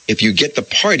if you get the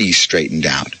parties straightened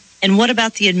out. And what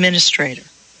about the administrator?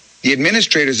 The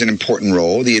administrator is an important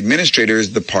role. The administrator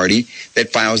is the party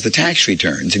that files the tax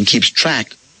returns and keeps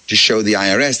track to show the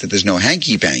IRS that there's no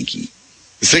hanky-panky.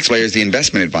 The sixth player is the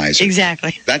investment advisor.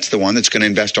 Exactly. That's the one that's going to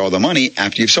invest all the money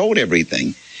after you've sold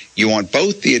everything. You want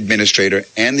both the administrator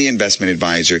and the investment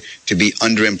advisor to be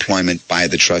under employment by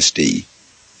the trustee.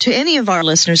 To any of our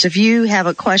listeners, if you have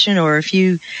a question or if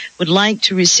you would like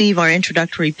to receive our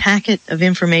introductory packet of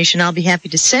information, I'll be happy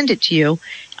to send it to you.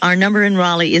 Our number in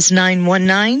Raleigh is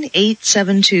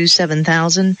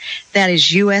 919-872-7000. That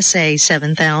is USA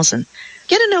 7000.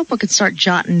 Get a notebook and start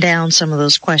jotting down some of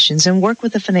those questions and work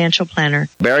with a financial planner.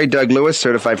 Barry Doug Lewis,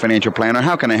 Certified Financial Planner.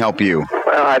 How can I help you?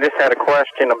 Well, I just had a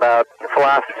question about the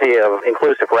philosophy of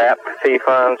inclusive wrap fee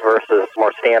funds versus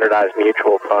more standardized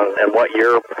mutual funds and what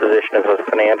your position as a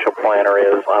financial planner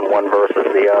is on one versus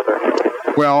the other.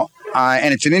 Well,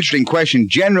 and it's an interesting question.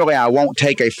 Generally, I won't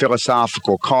take a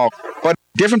philosophical call, but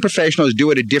different professionals do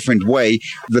it a different way.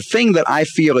 The thing that I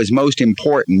feel is most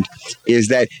important is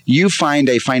that you find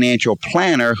a financial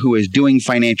planner who is doing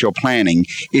financial planning.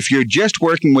 If you're just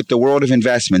working with the world of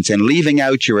investments and leaving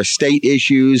out your estate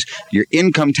issues, your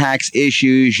income tax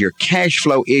issues, your cash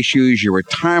flow issues, your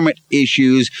retirement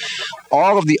issues,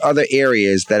 all of the other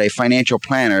areas that a financial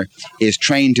planner is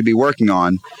trained to be working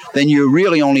on, then you're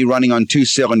really only running on two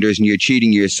cylinders and you're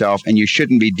cheating yourself, and you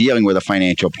shouldn't be dealing with a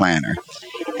financial planner.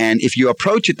 And if you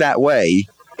approach it that way,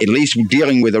 at least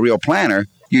dealing with a real planner,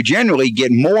 you generally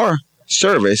get more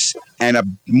service and a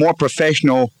more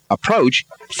professional approach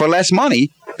for less money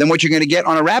than what you're going to get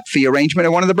on a wrap fee arrangement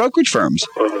at one of the brokerage firms.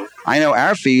 I know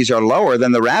our fees are lower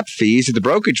than the wrap fees that the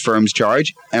brokerage firms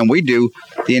charge, and we do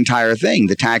the entire thing,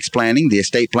 the tax planning, the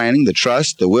estate planning, the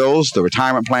trust, the wills, the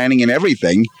retirement planning, and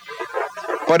everything.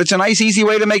 But it's a nice, easy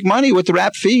way to make money with the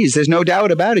wrap fees. There's no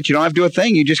doubt about it. You don't have to do a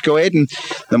thing. You just go ahead and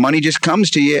the money just comes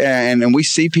to you, and we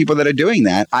see people that are doing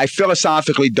that. I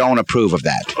philosophically don't approve of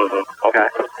that. Okay.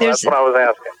 Well, that's what I was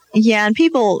asking. Yeah, and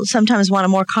people sometimes want a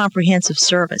more comprehensive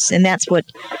service, and that's what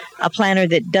a planner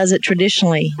that does it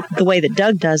traditionally, the way that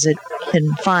Doug does it,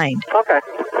 can find. Okay.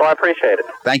 Well, I appreciate it.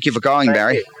 Thank you for calling,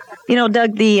 Barry. You know,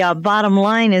 Doug, the bottom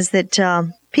line is that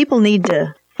people need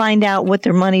to find out what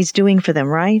their money's doing for them,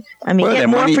 right? I mean, get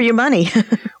more for your money.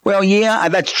 Well, yeah,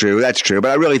 that's true.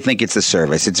 But I really think it's the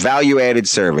service. It's value-added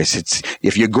service. It's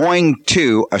if you're going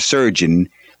to a surgeon,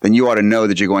 then you ought to know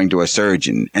that you're going to a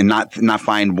surgeon and not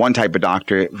find one type of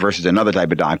doctor versus another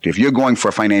type of doctor. If you're going for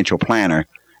a financial planner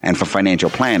and for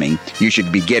financial planning, you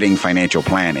should be getting financial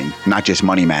planning, not just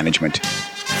money management.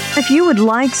 If you would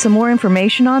like some more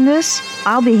information on this,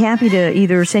 I'll be happy to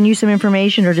either send you some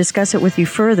information or discuss it with you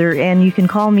further, and you can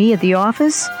call me at the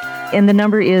office, and the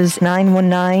number is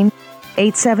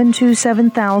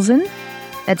 919-872-7000.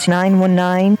 That's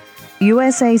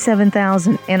 919-USA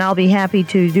 7000, and I'll be happy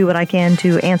to do what I can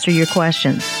to answer your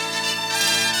questions.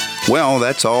 Well,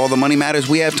 that's all the Money Matters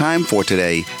we have time for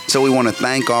today. So we want to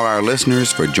thank all our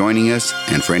listeners for joining us,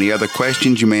 and for any other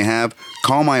questions you may have, call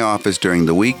call my office during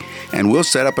the week, and we'll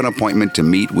set up an appointment to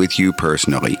meet with you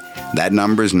personally. That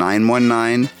number is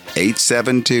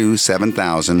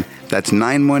 919-872-7000. That's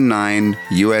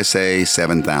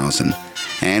 919-USA-7000.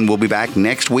 And we'll be back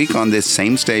next week on this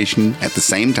same station at the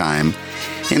same time.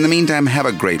 In the meantime, have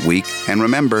a great week, and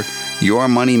remember, your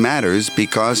money matters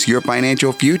because your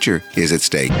financial future is at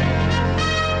stake.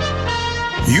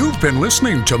 You've been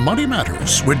listening to Money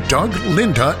Matters with Doug,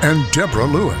 Linda, and Deborah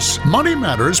Lewis. Money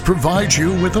Matters provides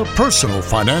you with a personal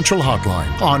financial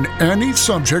hotline on any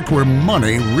subject where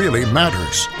money really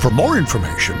matters. For more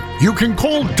information, you can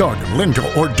call Doug,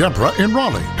 Linda, or Deborah in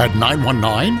Raleigh at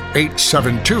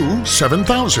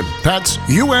 919-872-7000. That's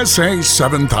USA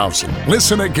 7000.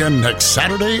 Listen again next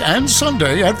Saturday and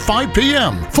Sunday at 5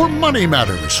 p.m. for Money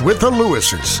Matters with the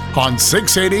Lewises on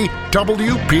 680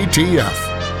 WPTF.